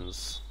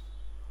halogens.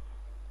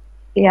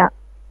 Yeah.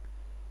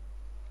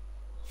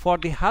 For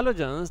the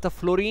halogens, the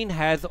fluorine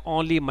has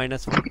only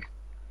 -1,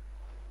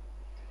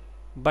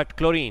 but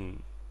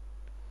chlorine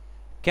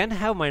can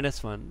have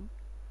 -1,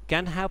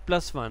 can have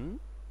 +1,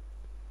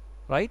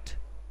 right?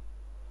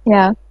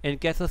 Yeah. In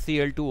case of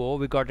Cl2O,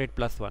 we got it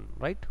 +1,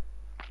 right?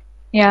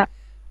 Yeah.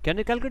 Can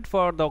you calculate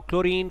for the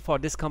chlorine for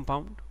this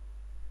compound?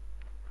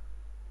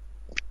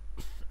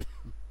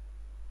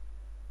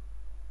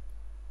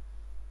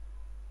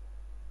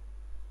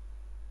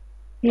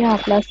 Yeah.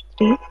 Plus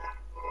 3.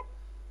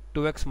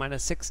 2x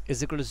minus 6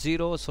 is equal to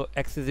 0, so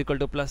x is equal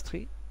to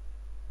 +3.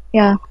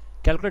 Yeah.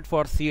 Calculate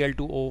for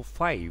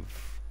Cl2O5.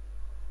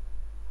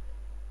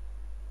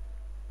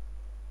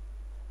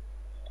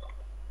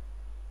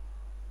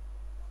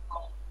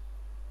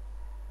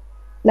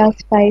 Plus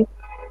 5.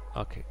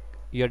 Okay,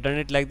 you have done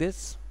it like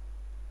this.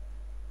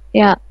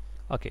 Yeah.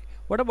 Okay,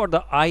 what about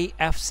the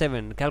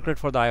IF7? Calculate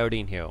for the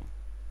iodine here.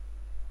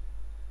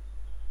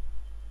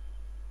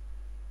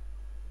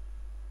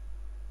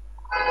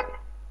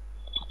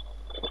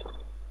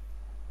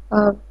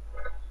 Uh,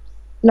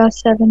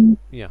 Plus 7.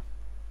 Yeah,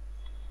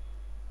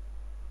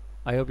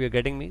 I hope you're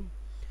getting me.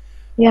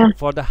 Yeah.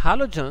 For the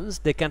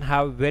halogens, they can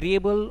have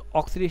variable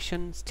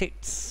oxidation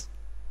states,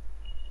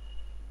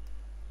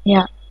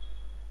 Yeah.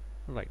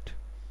 right?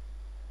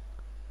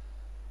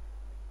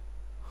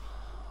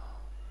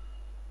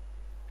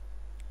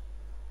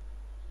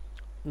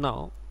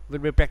 Now we'll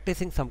be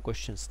practicing some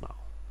questions now.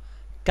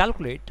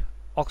 Calculate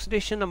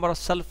oxidation number of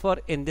sulfur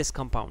in this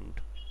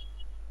compound.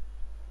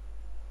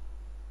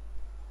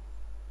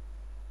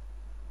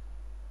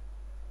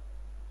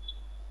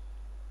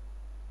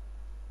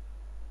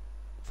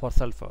 For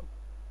sulfur,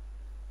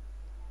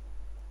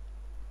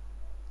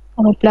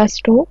 Plus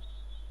 2.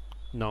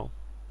 no.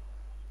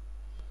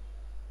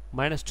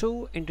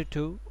 -2 into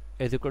 2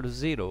 is equal to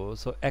 0,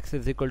 so x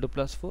is equal to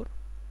 +4.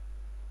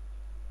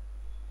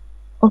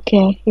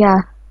 Okay.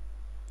 Yeah.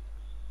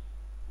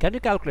 Can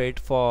you calculate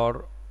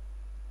for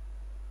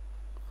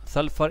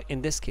sulfur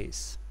in this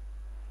case?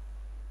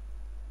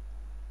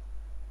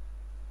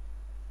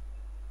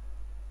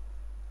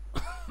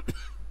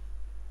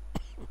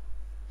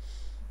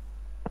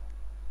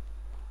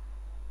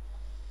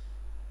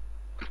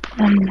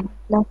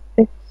 Plus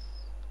 6.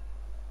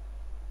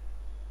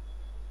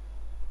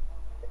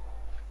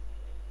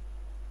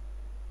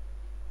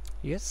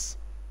 Yes,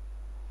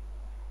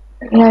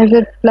 Yeah. Is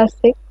it plus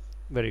 6?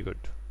 very good.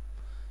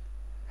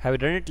 Have you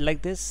done it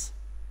like this?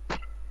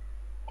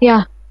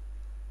 Yeah.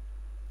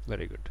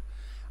 Very good.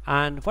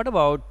 And what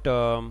about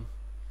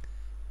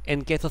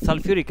in case of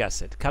sulfuric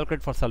acid?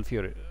 Calculate for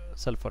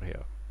sulfur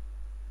here.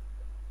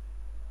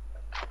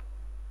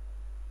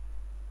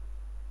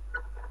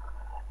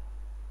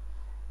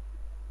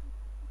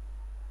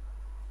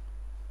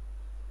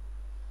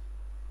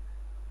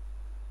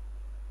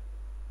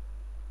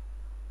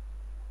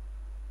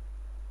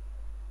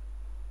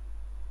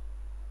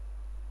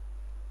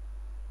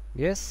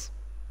 Yes,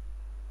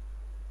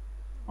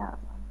 Yeah.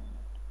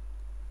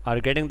 are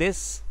you getting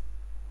this?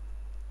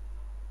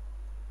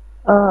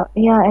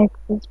 Yeah. X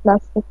is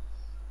plus 6.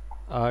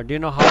 Do you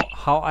know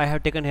how I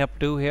have taken up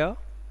 2 here?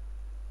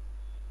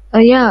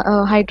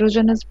 Yeah.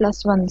 Hydrogen is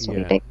plus 1, so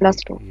we Yeah, take plus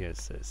 2.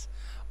 yes, yes.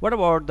 What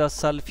about the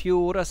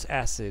sulfurous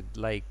acid,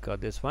 like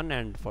this one?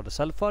 And for the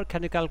sulfur,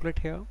 can you calculate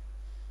here?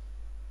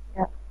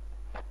 Yeah.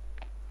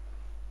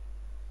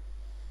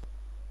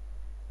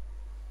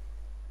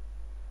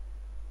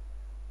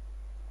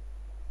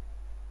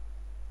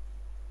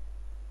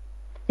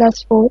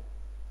 Plus 4.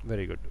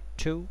 Very good.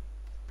 2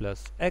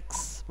 plus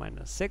x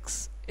minus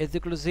 6 is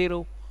equal to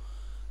 0,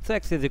 so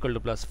x is equal to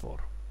 +4.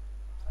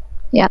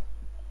 Yeah.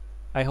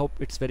 I hope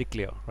it's very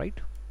clear, right?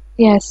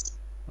 Yes.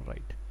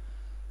 Right.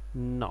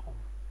 Now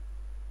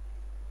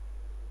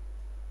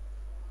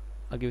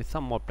I'll give you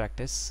some more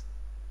practice.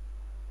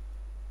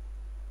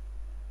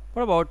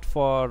 What about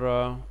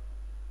for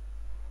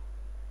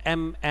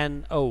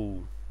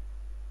MnO?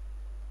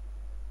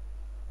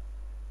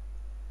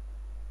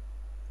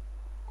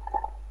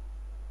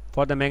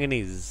 For the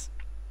manganese.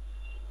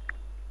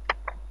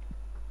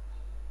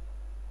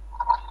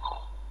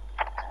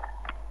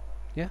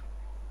 Yeah,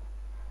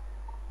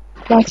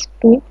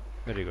 +2.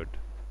 very good.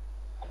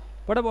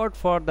 What about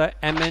for the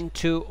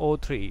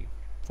Mn2O3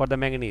 for the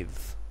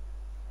manganese?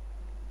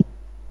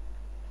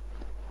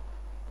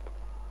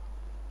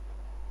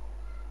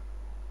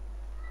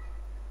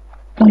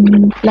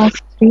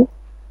 +3.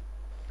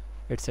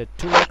 It's a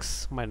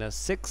 2x minus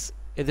 6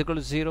 is equal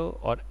to 0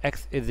 or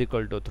x is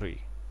equal to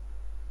 3.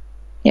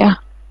 Yeah.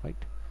 Right.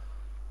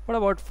 What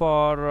about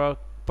for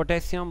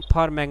potassium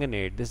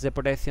permanganate? This is a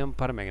potassium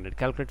permanganate.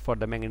 Calculate for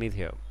the manganese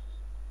here.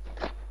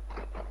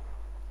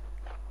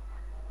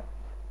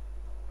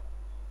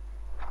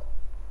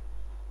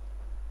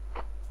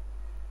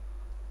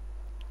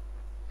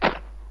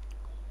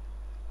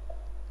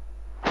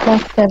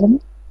 +7.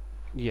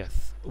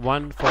 Yes,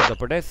 1 for the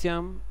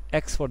potassium,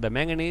 x for the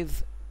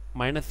manganese,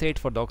 minus 8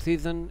 for the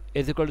oxygen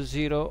is equal to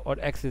 0 or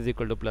x is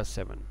equal to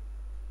 +7.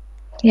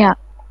 Yeah.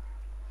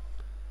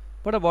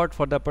 What about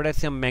for the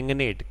potassium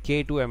manganate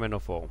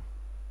K2MnO4?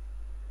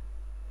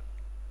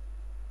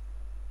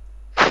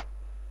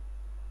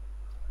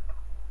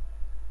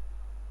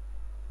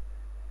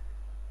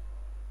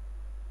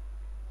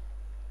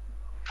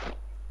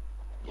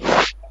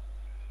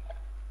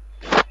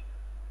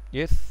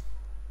 Yes,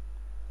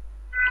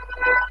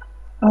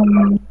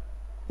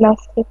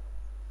 +6.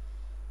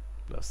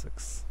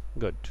 +6.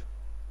 Good.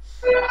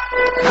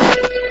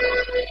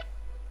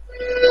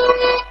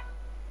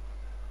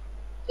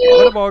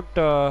 What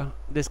about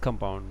this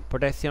compound,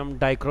 potassium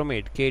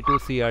dichromate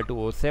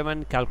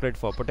K2Cr2O7? Calculate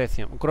for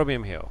potassium,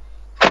 chromium here.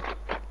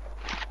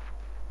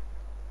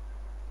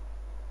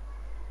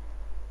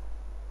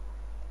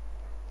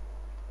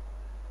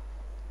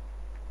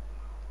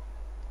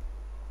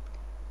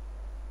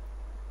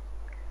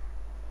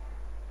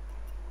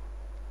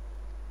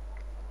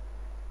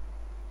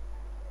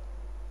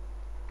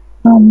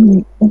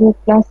 Is it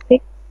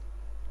 +6?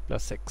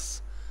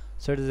 +6.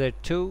 So it is a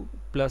 2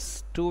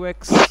 plus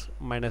 2x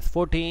minus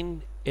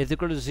 14 is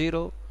equal to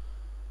 0.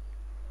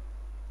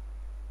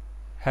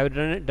 Have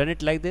you done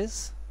it like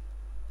this?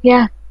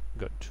 Yeah.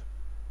 Good.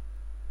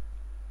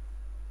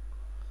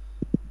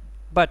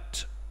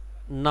 But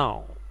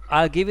now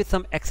I'll give you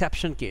some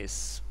exception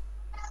case.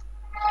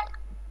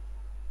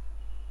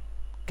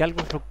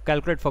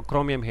 Calculate for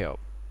chromium here.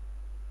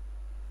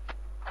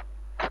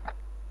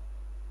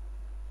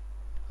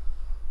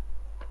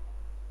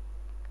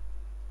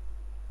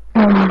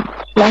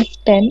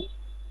 +10.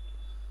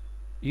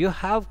 You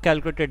have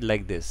calculated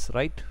like this,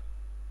 right?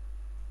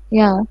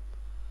 Yeah.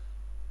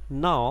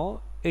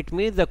 Now it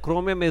means the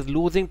chromium is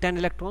losing 10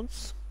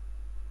 electrons.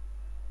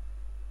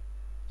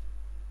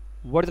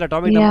 What is the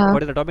atomic Yeah.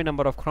 what is the atomic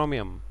number of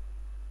chromium?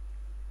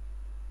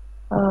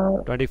 Uh,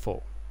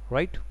 24,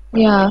 right?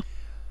 yeah.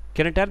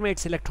 Can you tell me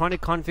its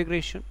electronic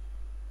configuration?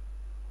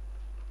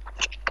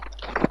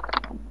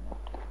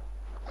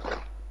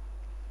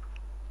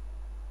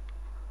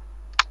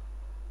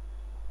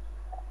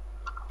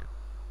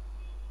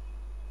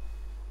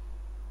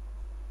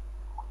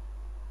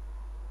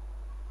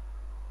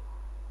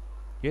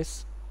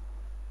 Yes.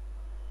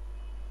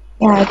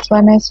 Yeah, it's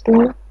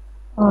 1s2,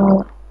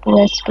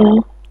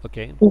 2s2,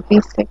 Okay.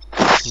 2p6,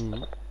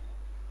 Mm-hmm.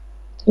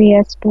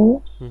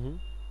 3s2, Mm-hmm.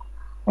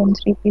 and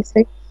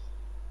 3p6,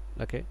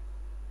 Okay.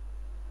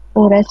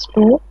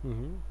 4s2,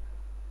 Mm-hmm.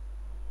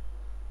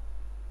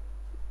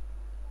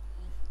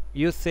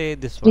 You say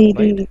this one, right?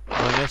 3d,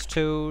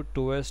 1s2,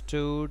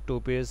 2s2,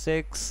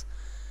 2p6,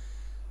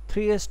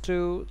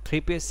 3s2,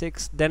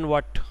 3p6. Then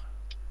what?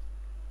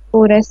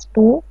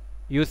 4s2,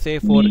 You say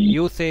 4.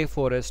 You say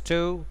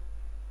 4s2.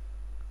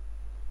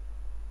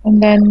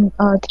 and then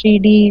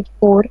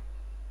 3d4.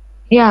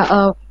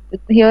 Yeah,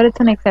 here it's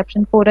an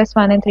exception,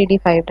 4s1 and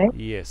 3d5, right?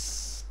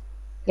 Yes.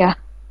 Yeah.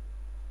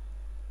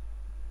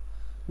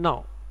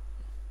 Now,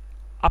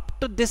 up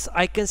to this,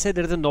 I can say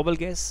there is a noble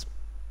gas.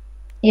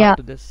 Yeah. Up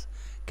to this,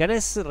 can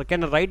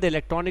I write the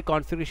electronic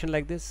configuration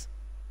like this?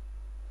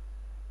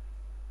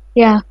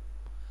 Yeah.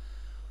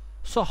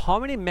 So, how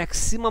many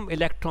maximum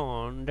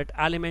electron that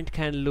element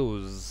can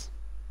lose?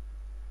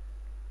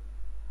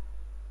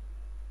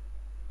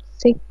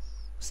 6.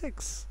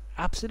 6.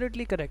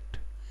 Absolutely correct.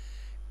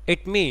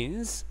 It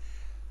means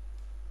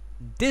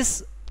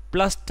this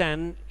plus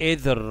 10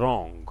 is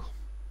wrong.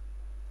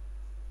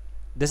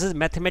 This is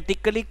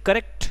mathematically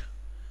correct,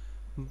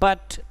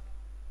 but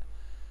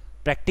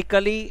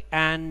practically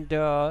and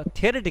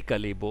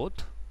theoretically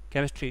both,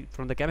 chemistry,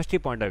 from the chemistry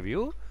point of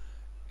view,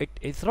 it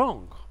is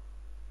wrong.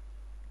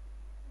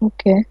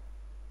 Okay.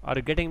 Are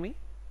you getting me?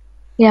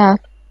 Yeah.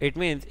 It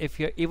means if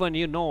you even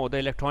you know the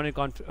electronic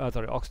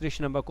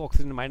oxidation number,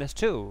 oxygen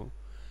 -2,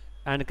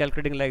 and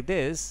calculating like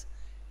this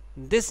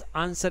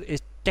answer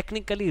is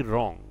technically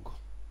wrong.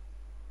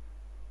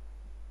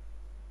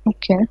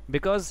 Okay.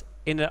 because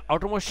in the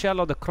outermost shell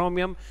of the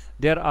chromium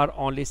there are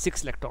only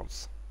 6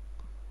 electrons,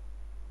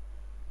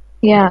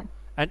 Yeah.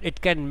 and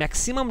it can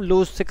maximum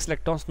lose 6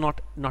 electrons,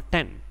 not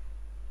 10.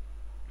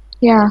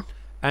 Yeah.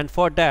 And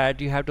for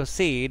that you have to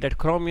see that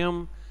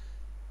chromium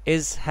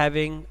is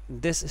having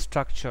this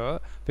structure.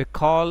 We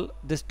call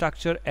this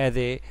structure as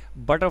a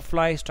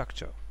butterfly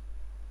structure.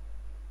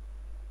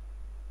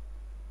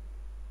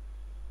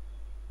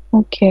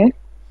 Okay.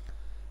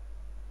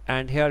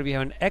 And here we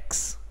have an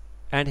X,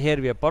 and here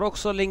we have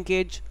peroxo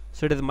linkage,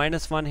 so it is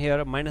 -1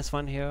 here,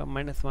 -1 here,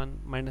 -1,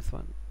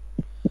 -1,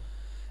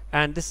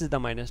 and this is the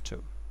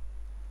 -2.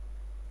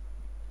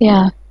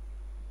 Yeah.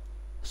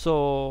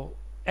 So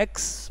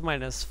x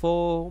minus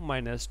 4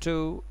 minus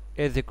 2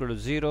 is equal to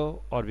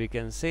 0, or we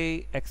can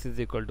say x is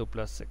equal to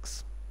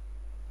 +6.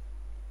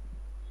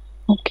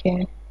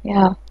 Okay.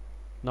 Yeah.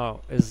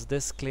 Now is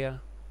this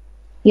clear?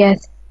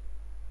 Yes.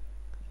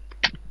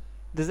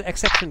 This is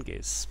exception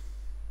case.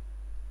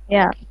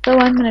 Yeah. So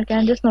 1 minute, can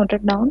I just note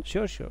it down?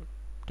 Sure,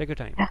 take your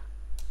time. Yeah.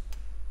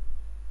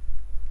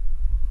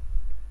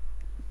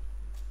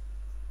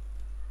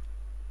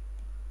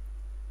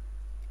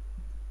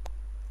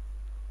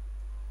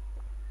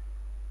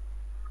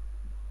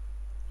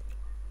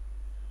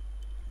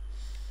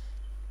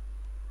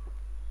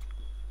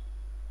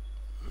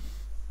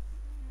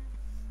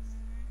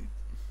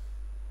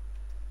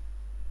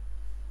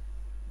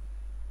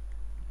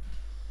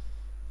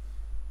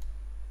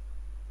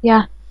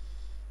 Yeah.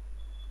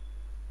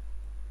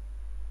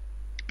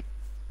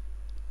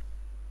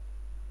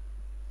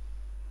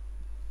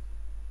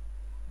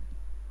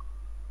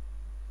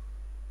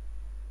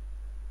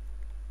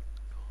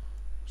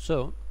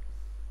 So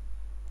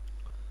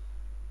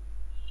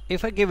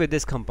if I give you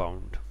this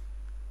compound,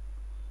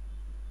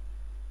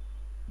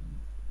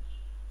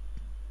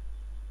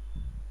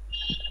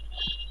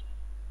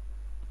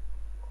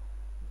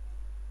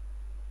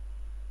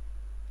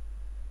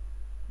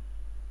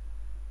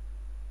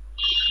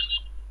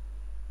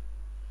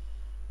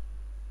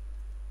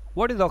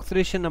 what is the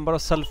oxidation number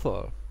of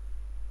sulfur?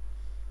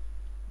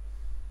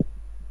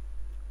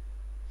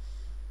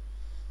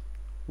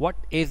 What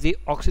is the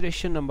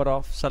oxidation number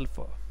of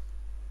sulfur?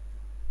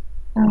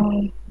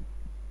 Um,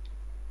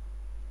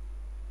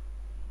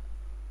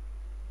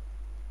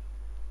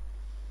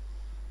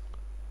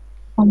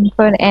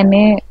 for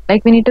Na,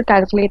 like we need to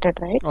calculate it,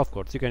 right? Of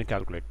course, you can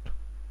calculate.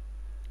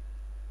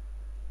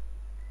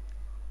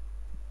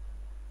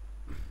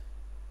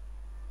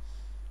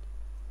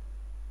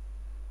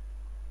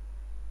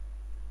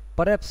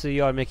 Perhaps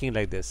you are making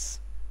like this.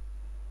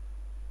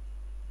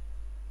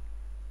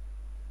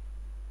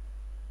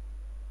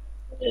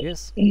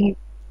 Yes.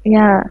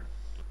 Yeah.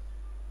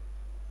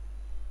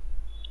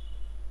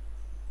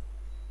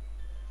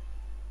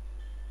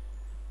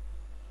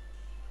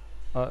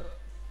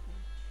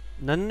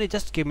 Nandini,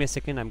 just give me a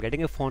second. I'm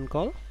getting a phone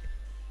call.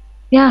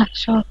 Yeah,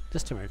 sure.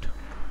 Just a minute.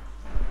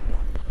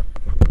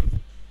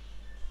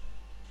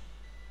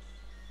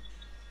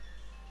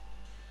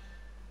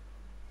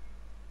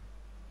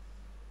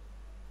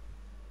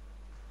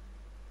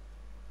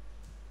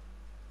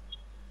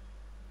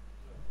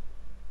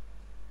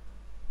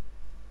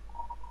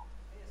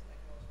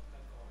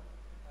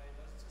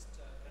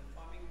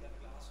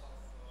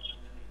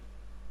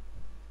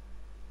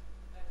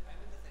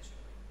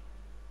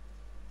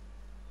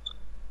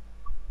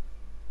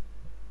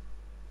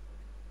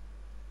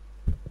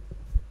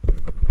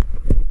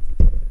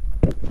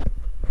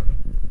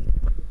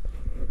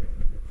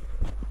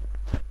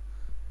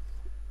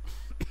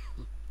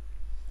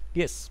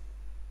 Yes.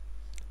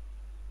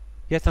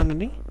 Yes,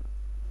 Nandini.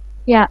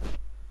 Yeah.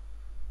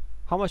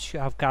 How much you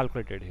have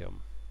calculated here?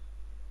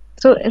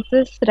 So is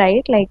this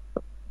right? Like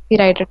we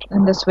write it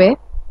in this way?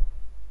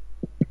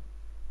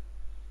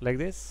 Like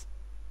this?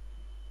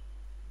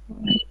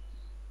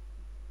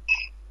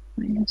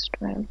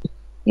 -12.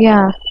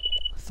 Yeah.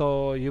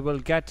 So you will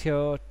get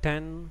here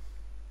 10,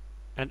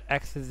 and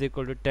x is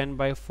equal to 10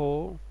 by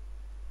 4.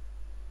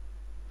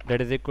 That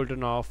is equal to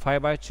now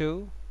 5 by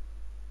 2.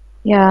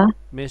 Yeah.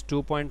 Means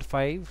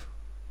 2.5.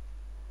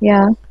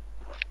 Yeah.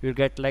 You'll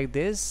get like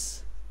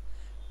this,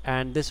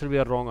 and this will be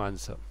a wrong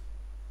answer.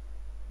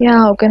 Yeah,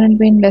 how can it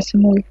be in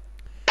decimal?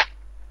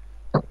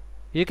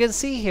 You can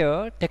see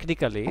here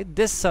technically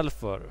this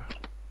sulfur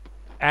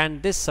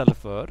and this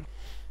sulfur,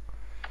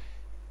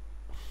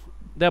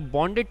 they are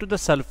bonded to the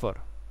sulfur.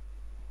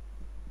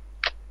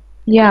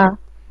 Yeah.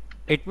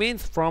 It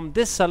means from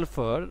this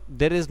sulfur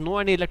there is no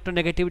any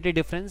electronegativity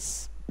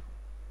difference.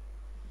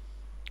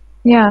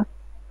 Yeah.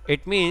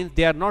 It means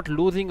they are not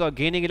losing or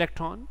gaining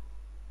electron,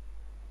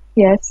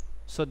 Yes.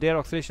 so their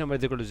oxidation number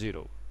is equal to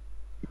 0.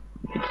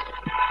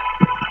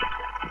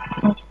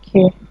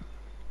 Okay.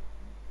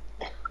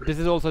 This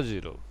is also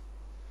 0.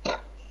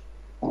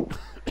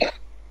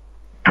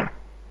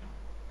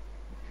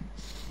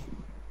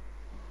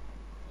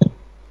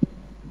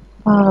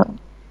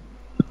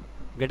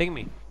 Getting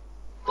me?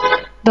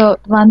 The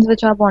ones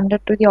which are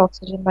bonded to the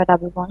oxygen by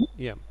double bond.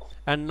 Yeah.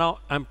 And now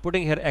I'm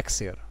putting here x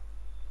here.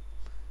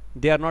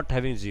 They are not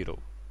having 0.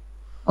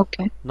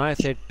 Okay. Now I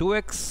say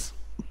 2x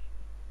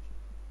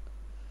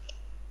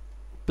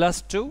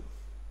plus 2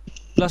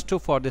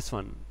 for this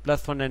one,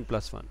 plus 1 and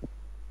plus 1.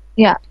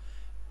 Yeah.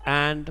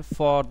 And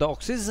for the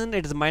oxygen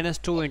it is minus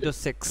 2 into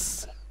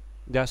 6.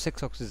 There are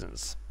 6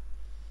 oxygens.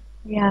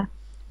 Yeah.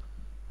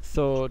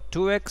 So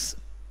 2x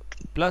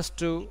plus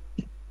 2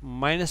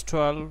 minus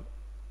 12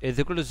 is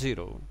equal to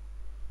 0.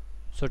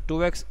 So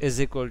 2x is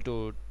equal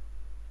to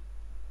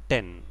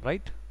 10,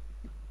 right?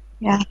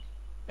 Yeah.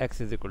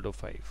 X is equal to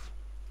 5.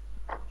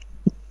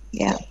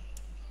 Yeah.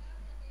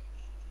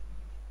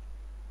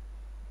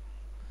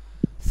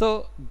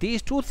 So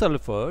these two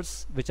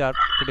sulfurs which are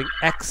putting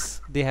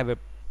X, they have a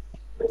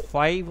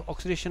 5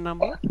 oxidation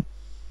number,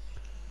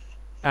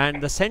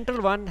 and the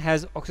central one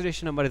has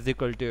oxidation number is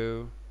equal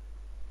to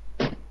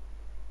 0.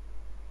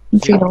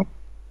 0.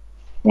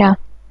 Yeah.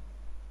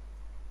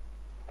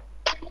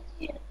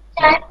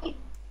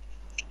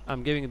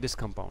 I'm giving this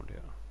compound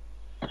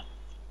here,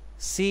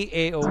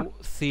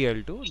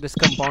 CaOCl2. This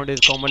compound is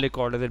commonly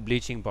called as a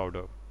bleaching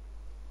powder.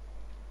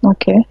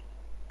 Okay.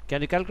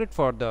 Can you calculate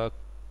for the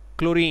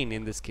chlorine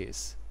in this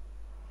case?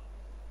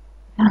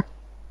 Yeah.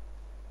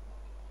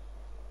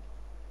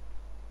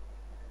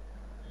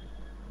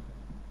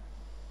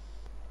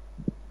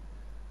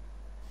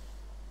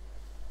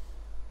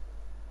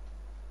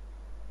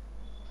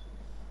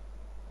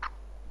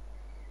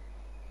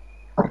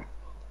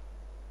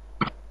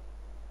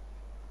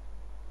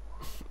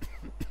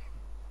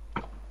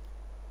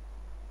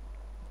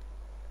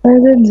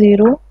 Is it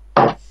 0?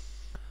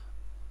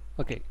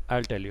 Okay,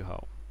 I'll tell you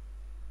how.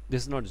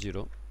 This is not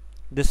 0.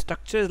 This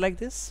structure is like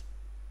this.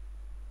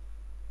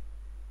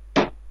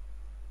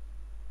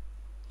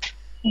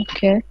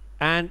 Okay.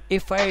 And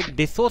if I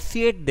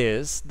dissociate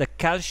this, the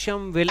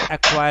calcium will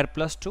acquire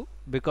plus 2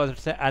 because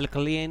it's an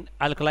alkaline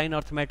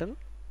earth metal.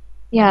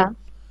 Yeah.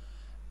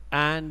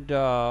 And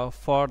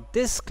for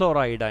this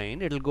chloride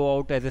it will go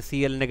out as a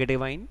Cl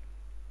negative ion,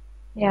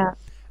 Yeah.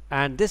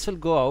 and this will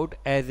go out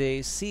as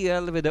a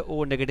Cl with a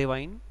O negative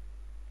ion.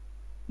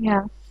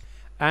 Yeah.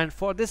 And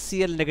for this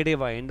Cl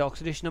negative ion, the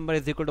oxidation number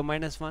is equal to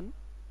 -1.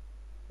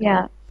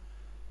 Yeah.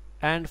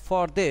 And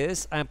for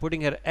this I am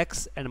putting here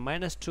X, and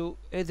 -2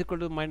 is equal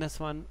to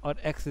 -1, or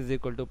X is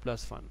equal to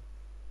 +1.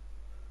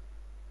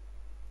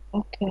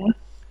 Okay.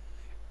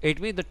 It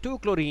means the two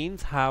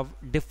chlorines have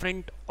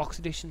different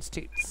oxidation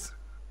states.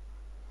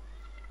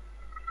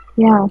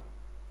 Yeah.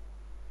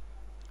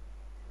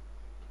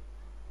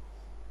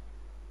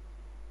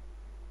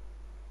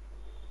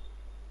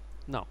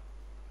 Now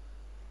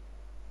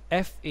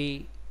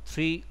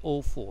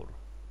Fe3O4,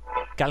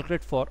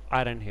 calculate for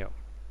iron here.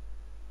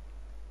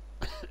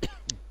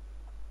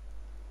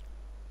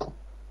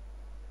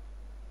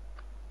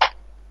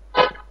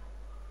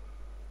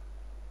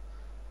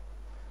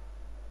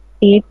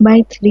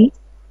 8/3.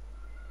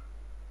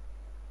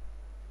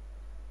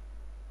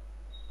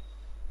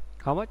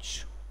 How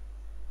much?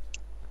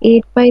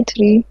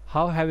 8/3.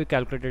 How have you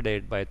calculated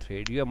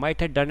 8/3? You might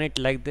have done it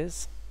like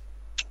this,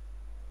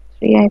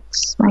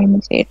 3x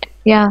minus 8.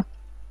 Yeah.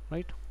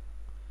 right?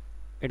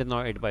 It is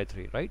now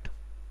 8/3, right?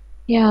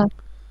 Yeah.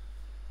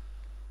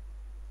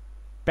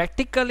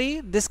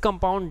 Practically this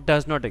compound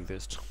does not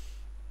exist.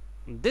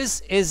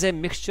 This is a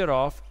mixture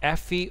of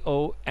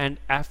FeO and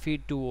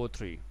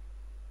Fe2O3.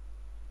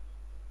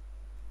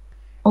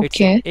 It's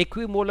an Okay.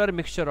 equimolar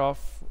mixture of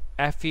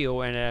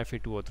FeO and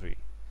Fe2O3.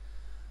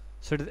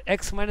 So it is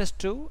x minus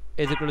 2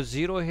 is equal to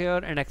 0 here,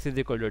 and x is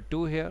equal to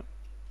 2 here.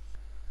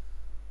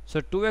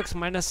 So 2x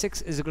minus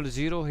 6 is equal to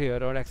 0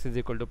 here, or x is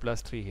equal to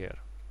plus 3 here.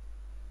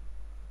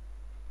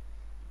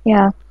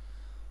 Yeah.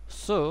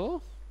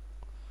 So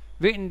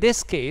in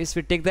this case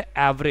we take the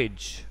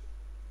average,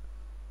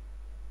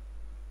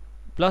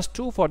 plus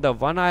 2 for the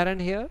 1 iron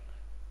here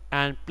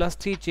and plus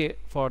 3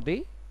 for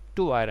the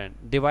 2 iron,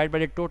 divided by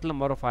the total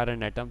number of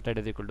iron atoms, that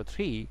is equal to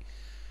 3,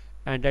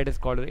 and that is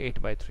called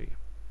 8/3.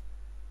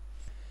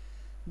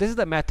 This is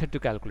the method to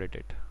calculate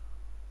it.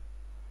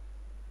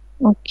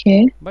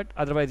 Okay. But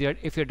otherwise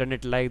if you have done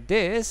it like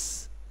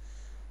this,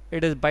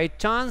 it is by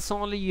chance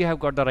only you have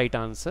got the right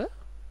answer,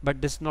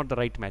 but this is not the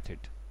right method.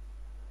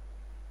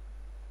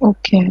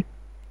 Okay.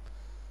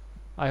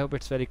 I hope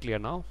it's very clear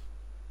now.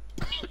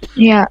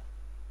 Yeah.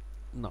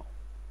 No.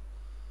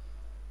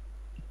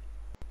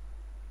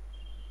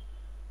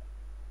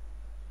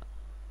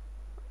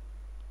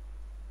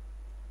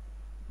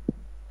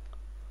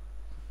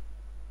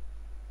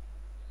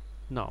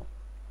 Now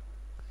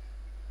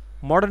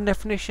modern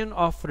definition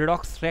of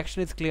redox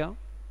reaction is clear.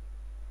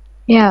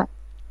 Yeah.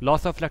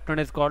 Loss of electron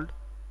is called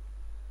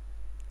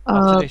Uh,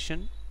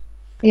 oxidation,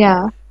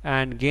 yeah.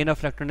 and gain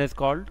of electron is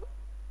called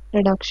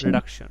Reduction.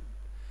 reduction.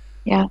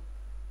 Yeah.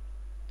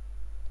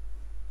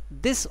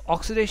 This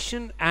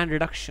oxidation and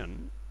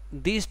reduction,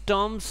 these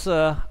terms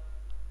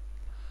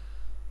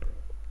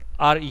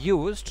are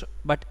used,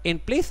 but in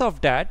place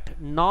of that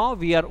now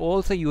we are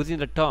also using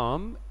the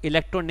term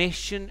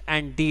electronation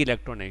and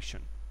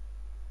de-electronation.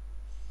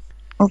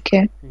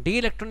 Okay.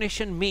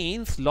 De-electronation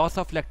means loss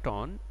of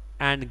electron,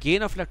 and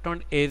gain of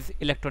electron is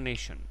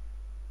electronation.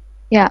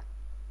 Yeah.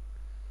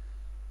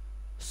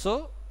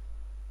 So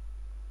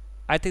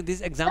I think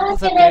these Can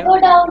examples are I clear. go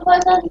down for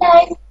some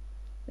time?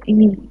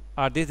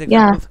 Are these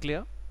Yeah, examples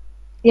clear?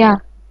 yeah,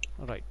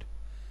 Right.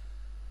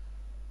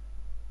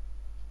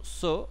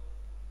 So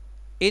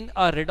in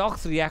a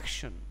redox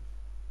reaction,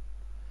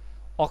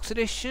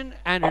 oxidation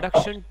and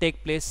reduction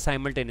take place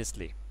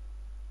simultaneously,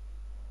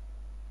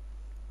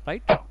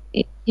 right?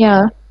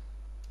 yeah,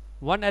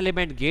 One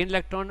element gain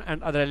electron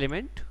and other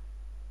element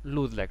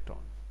lose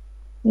electron.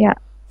 yeah,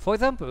 For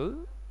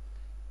example,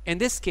 in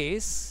this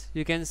case,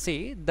 you can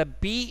see the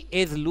B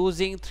is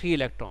losing 3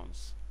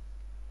 electrons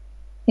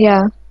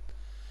yeah,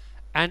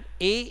 and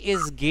A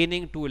is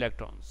gaining 2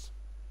 electrons.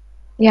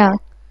 yeah,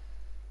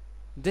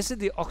 This is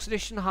the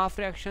oxidation half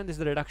reaction, this is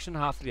the reduction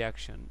half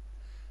reaction.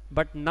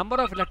 But number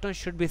of electrons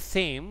should be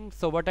same.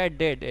 So what I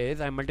did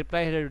is I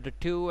multiply here with the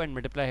 2 and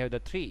multiply here with the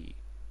 3.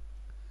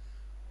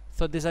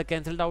 So these are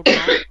cancelled out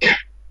now.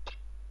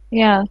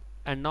 yeah,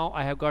 And now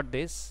I have got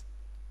this,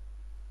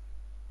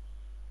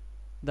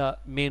 the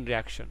main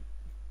reaction.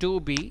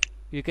 2B,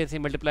 you can see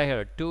multiply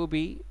here,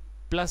 2B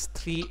plus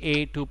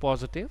 3A 2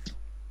 positive.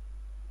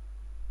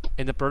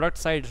 In the product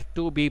side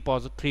 2B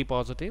positive 3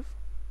 positive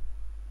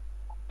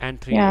and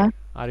 3A. yeah.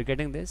 Are you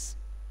getting this?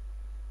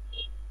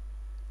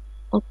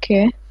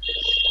 Okay.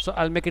 So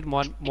I'll make it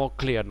more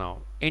clear now.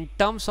 In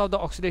terms of the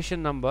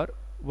oxidation number,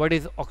 what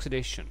is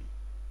oxidation?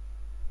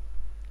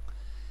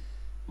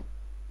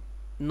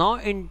 Now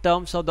in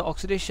terms of the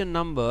oxidation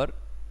number,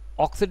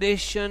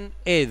 oxidation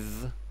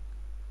is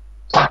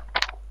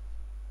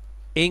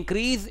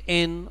increase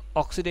in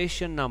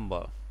oxidation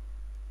number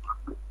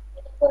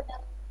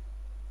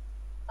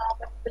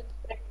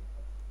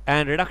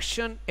and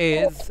reduction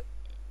is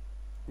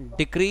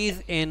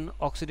decrease in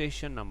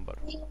oxidation number,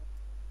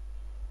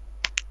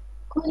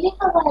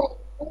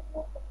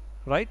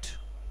 right?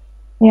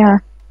 Yeah,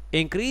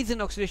 Increase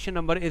in oxidation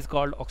number is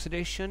called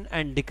oxidation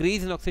and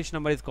decrease in oxidation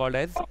number is called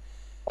as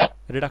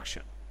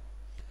reduction.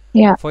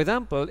 yeah, For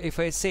example, if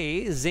I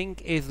say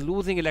zinc is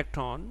losing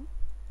electron,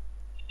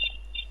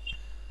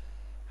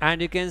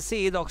 and you can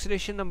see the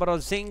oxidation number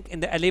of zinc in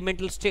the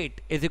elemental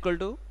state is equal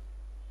to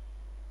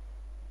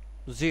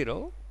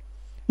 0,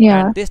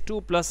 yeah. and this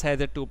 2 plus has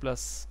a 2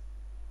 plus.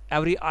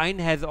 Every ion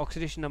has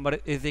oxidation number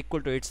is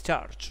equal to its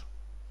charge,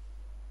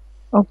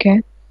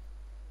 Okay.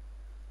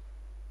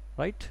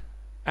 right?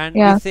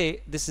 And we Yeah,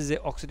 say this is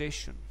a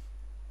oxidation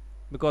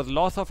because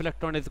loss of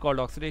electron is called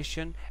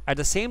oxidation. At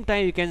the same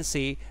time, you can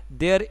see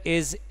there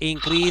is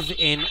increase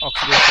in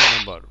oxidation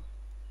number.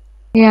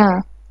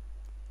 yeah,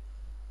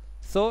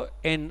 So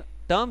in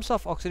terms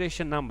of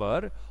oxidation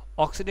number,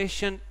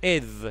 oxidation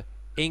is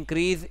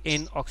increase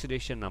in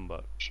oxidation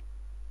number.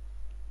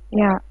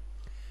 yeah,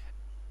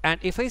 And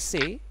if I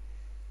say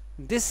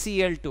this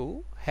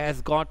Cl2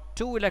 has got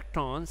 2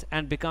 electrons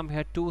and become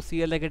here 2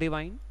 Cl negative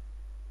ion,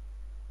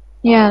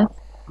 yeah.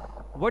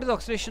 what is the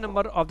oxidation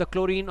number of the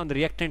chlorine on the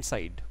reactant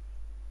side?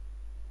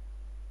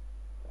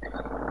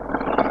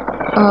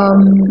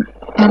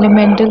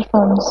 Elemental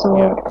form,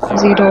 Yeah, so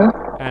 0. 0.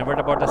 And what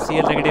about the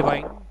Cl negative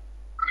ion?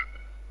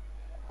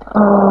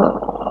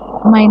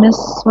 -1. Minus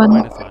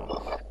 1.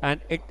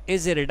 And it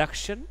is a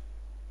reduction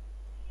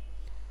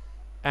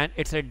and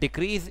it's a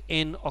decrease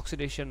in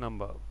oxidation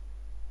number.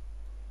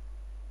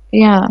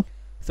 Yeah,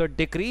 So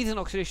decrease in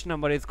oxidation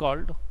number is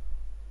called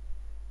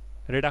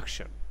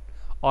reduction,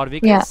 or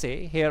we can yeah,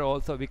 say here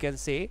also we can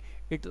say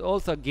it is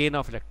also gain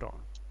of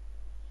electron,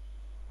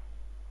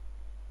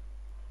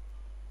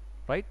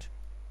 right?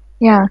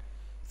 yeah.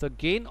 So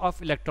gain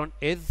of electron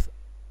is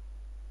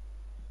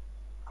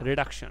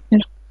reduction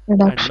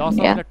and Reduction. loss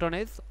of Yeah, electron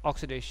is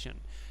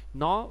oxidation.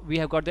 Now we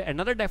have got the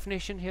another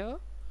definition here,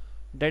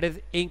 that is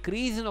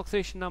increase in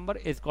oxidation number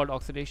is called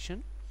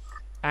oxidation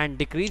and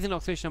decrease in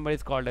oxidation number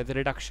is called as a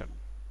reduction.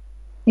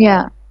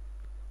 yeah.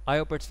 I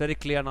hope it's very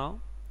clear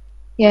now.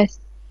 Yes.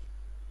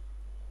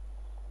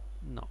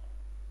 No.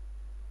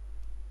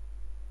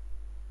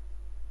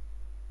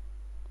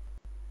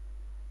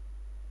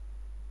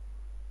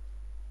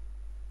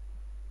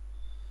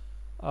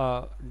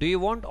 Do you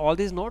want all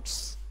these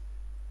notes?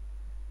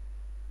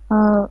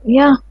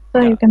 Yeah. So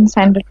Yeah, you can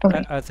send it to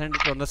me. I'll send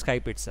it on the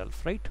Skype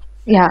itself, right?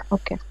 Yeah.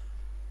 Okay.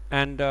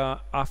 And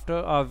after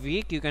a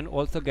week, you can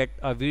also get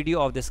a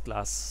video of this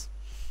class,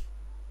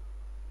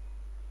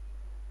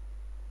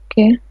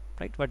 Okay.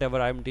 right?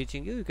 Whatever I'm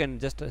teaching you, you can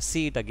just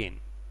see it again,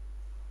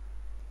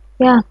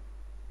 Yeah.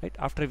 right?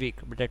 After a week,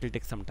 but that will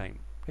take some time,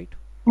 right?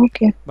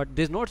 Okay. But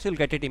these notes you'll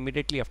get it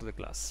immediately after the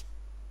class.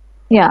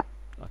 Yeah.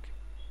 Okay.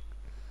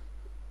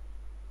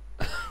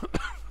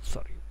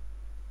 Sorry.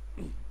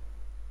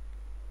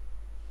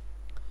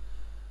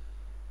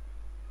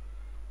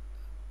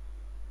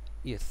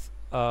 Yes.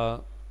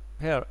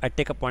 Here I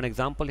take up one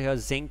example here: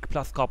 zinc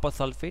plus copper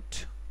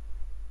sulfate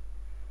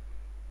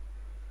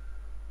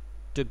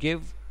to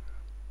give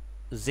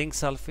zinc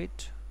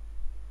sulfate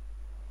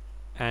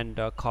and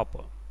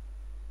copper.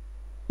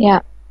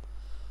 Yeah.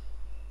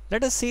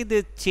 Let us see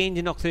the change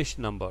in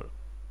oxidation number.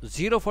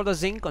 0 for the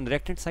zinc on the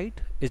reactant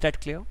side. Is that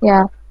clear?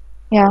 Yeah.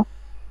 Yeah.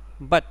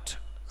 But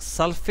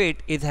sulfate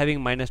is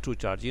having -2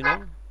 charge, you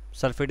know.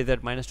 Sulfate is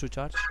at -2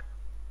 charge.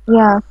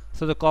 Yeah.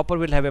 So the copper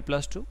will have a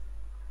 +2.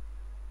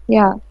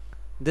 Yeah.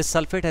 This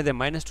sulfate has a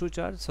 -2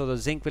 charge, so the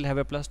zinc will have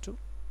a +2.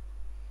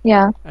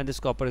 Yeah. And this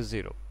copper is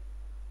 0.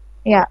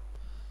 Yeah.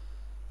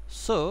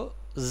 So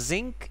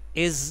zinc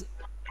is,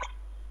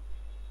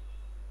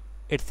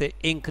 it's a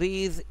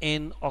increase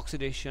in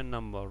oxidation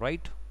number,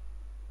 right?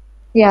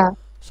 Yeah.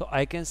 So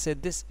I can say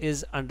this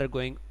is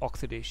undergoing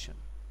oxidation.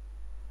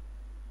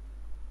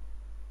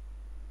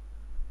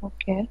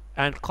 Okay.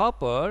 And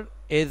copper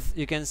is,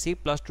 you can see,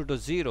 +2 to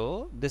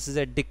 0. This is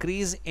a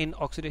decrease in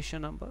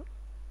oxidation number.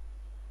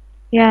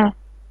 Yeah.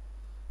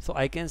 So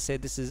I can say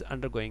this is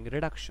undergoing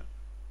reduction.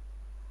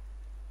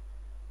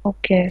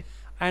 Okay.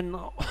 And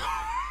now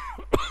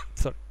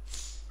sorry,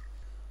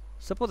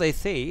 suppose I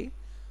say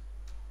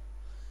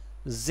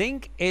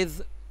zinc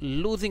is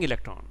losing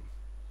electron.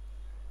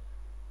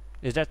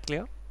 Is that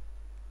clear?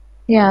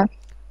 Yeah.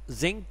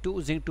 Zinc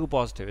 2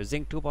 positive,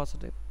 zinc 2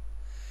 positive,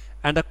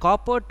 and the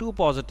copper 2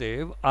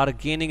 positive are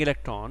gaining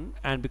electron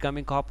and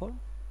becoming copper.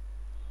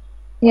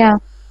 Yeah.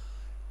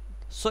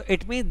 So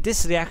it means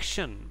this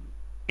reaction,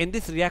 in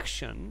this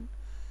reaction,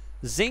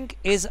 zinc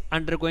is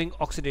undergoing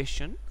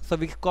oxidation. So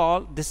we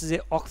call this is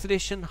a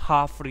oxidation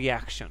half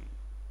reaction.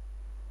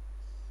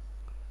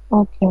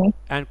 Okay.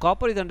 And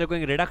copper is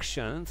undergoing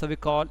reduction, so we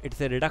call it's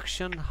a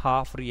reduction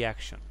half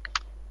reaction.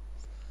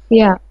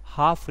 Yeah.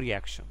 Half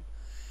reaction.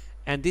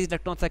 And these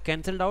electrons are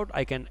cancelled out.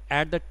 I can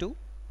add the two,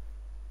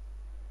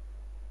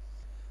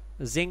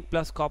 zinc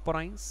plus copper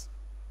ions,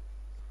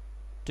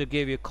 to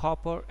give you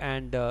copper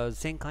and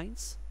zinc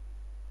ions.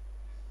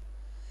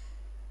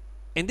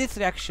 In this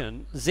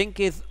reaction, zinc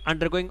is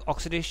undergoing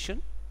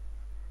oxidation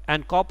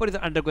and copper is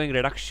undergoing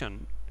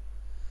reduction.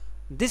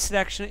 This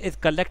reaction is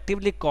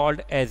collectively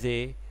called as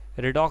a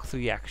redox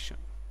reaction.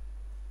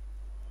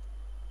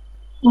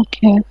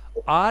 Okay.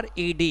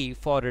 RED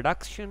for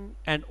reduction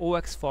and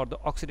OX for the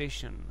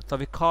oxidation. So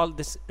we call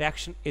this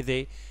reaction is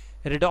a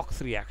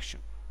redox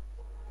reaction.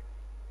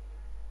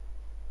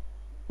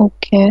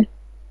 Okay.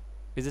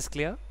 Is this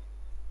clear?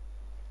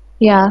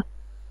 Yeah.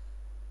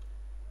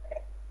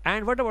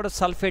 And what about a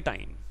sulfate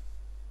ion?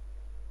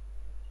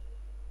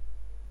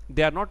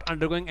 They are not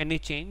undergoing any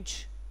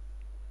change.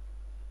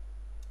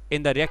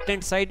 In the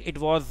reactant side, it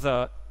was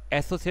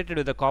associated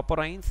with the copper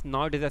ions.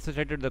 Now it is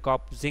associated with the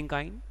zinc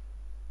ion.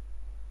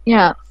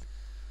 Yeah.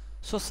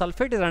 So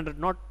sulfate is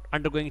not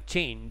undergoing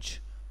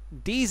change.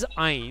 These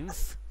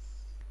ions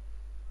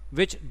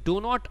which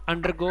do not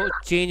undergo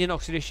change in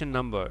oxidation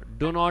number,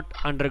 do not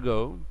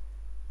undergo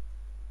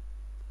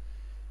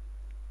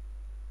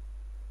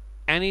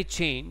any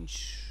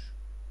change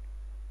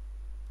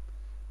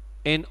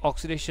in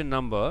oxidation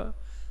number,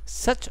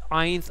 such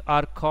ions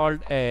are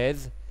called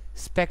as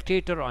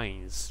spectator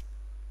ions.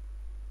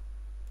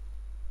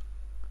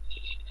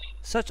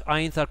 Such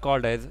ions are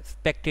called as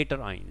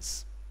spectator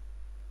ions.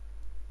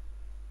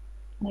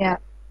 Yeah.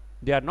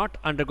 They are not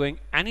undergoing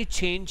any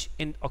change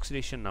in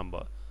oxidation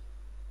number.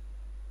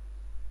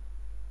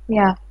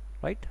 Yeah.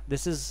 Right?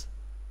 This is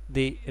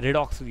the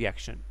redox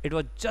reaction. It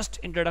was just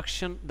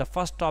introduction, the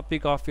first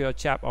topic of your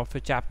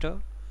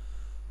chapter.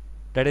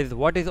 That is,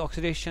 what is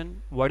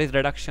oxidation, what is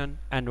reduction,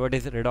 and what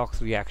is redox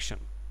reaction.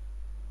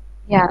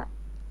 Yeah.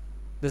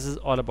 This is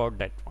all about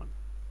that one.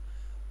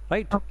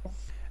 Right? Okay.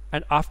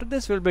 And after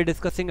this, we'll be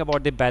discussing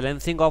about the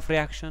balancing of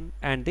reaction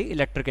and the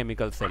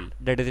electrochemical cell.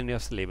 That is in your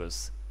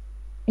syllabus.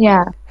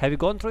 Yeah. Have you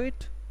gone through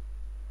it?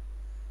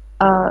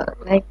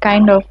 Like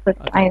kind of, but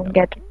I Kind didn't of.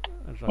 get it.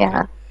 Okay.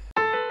 Yeah.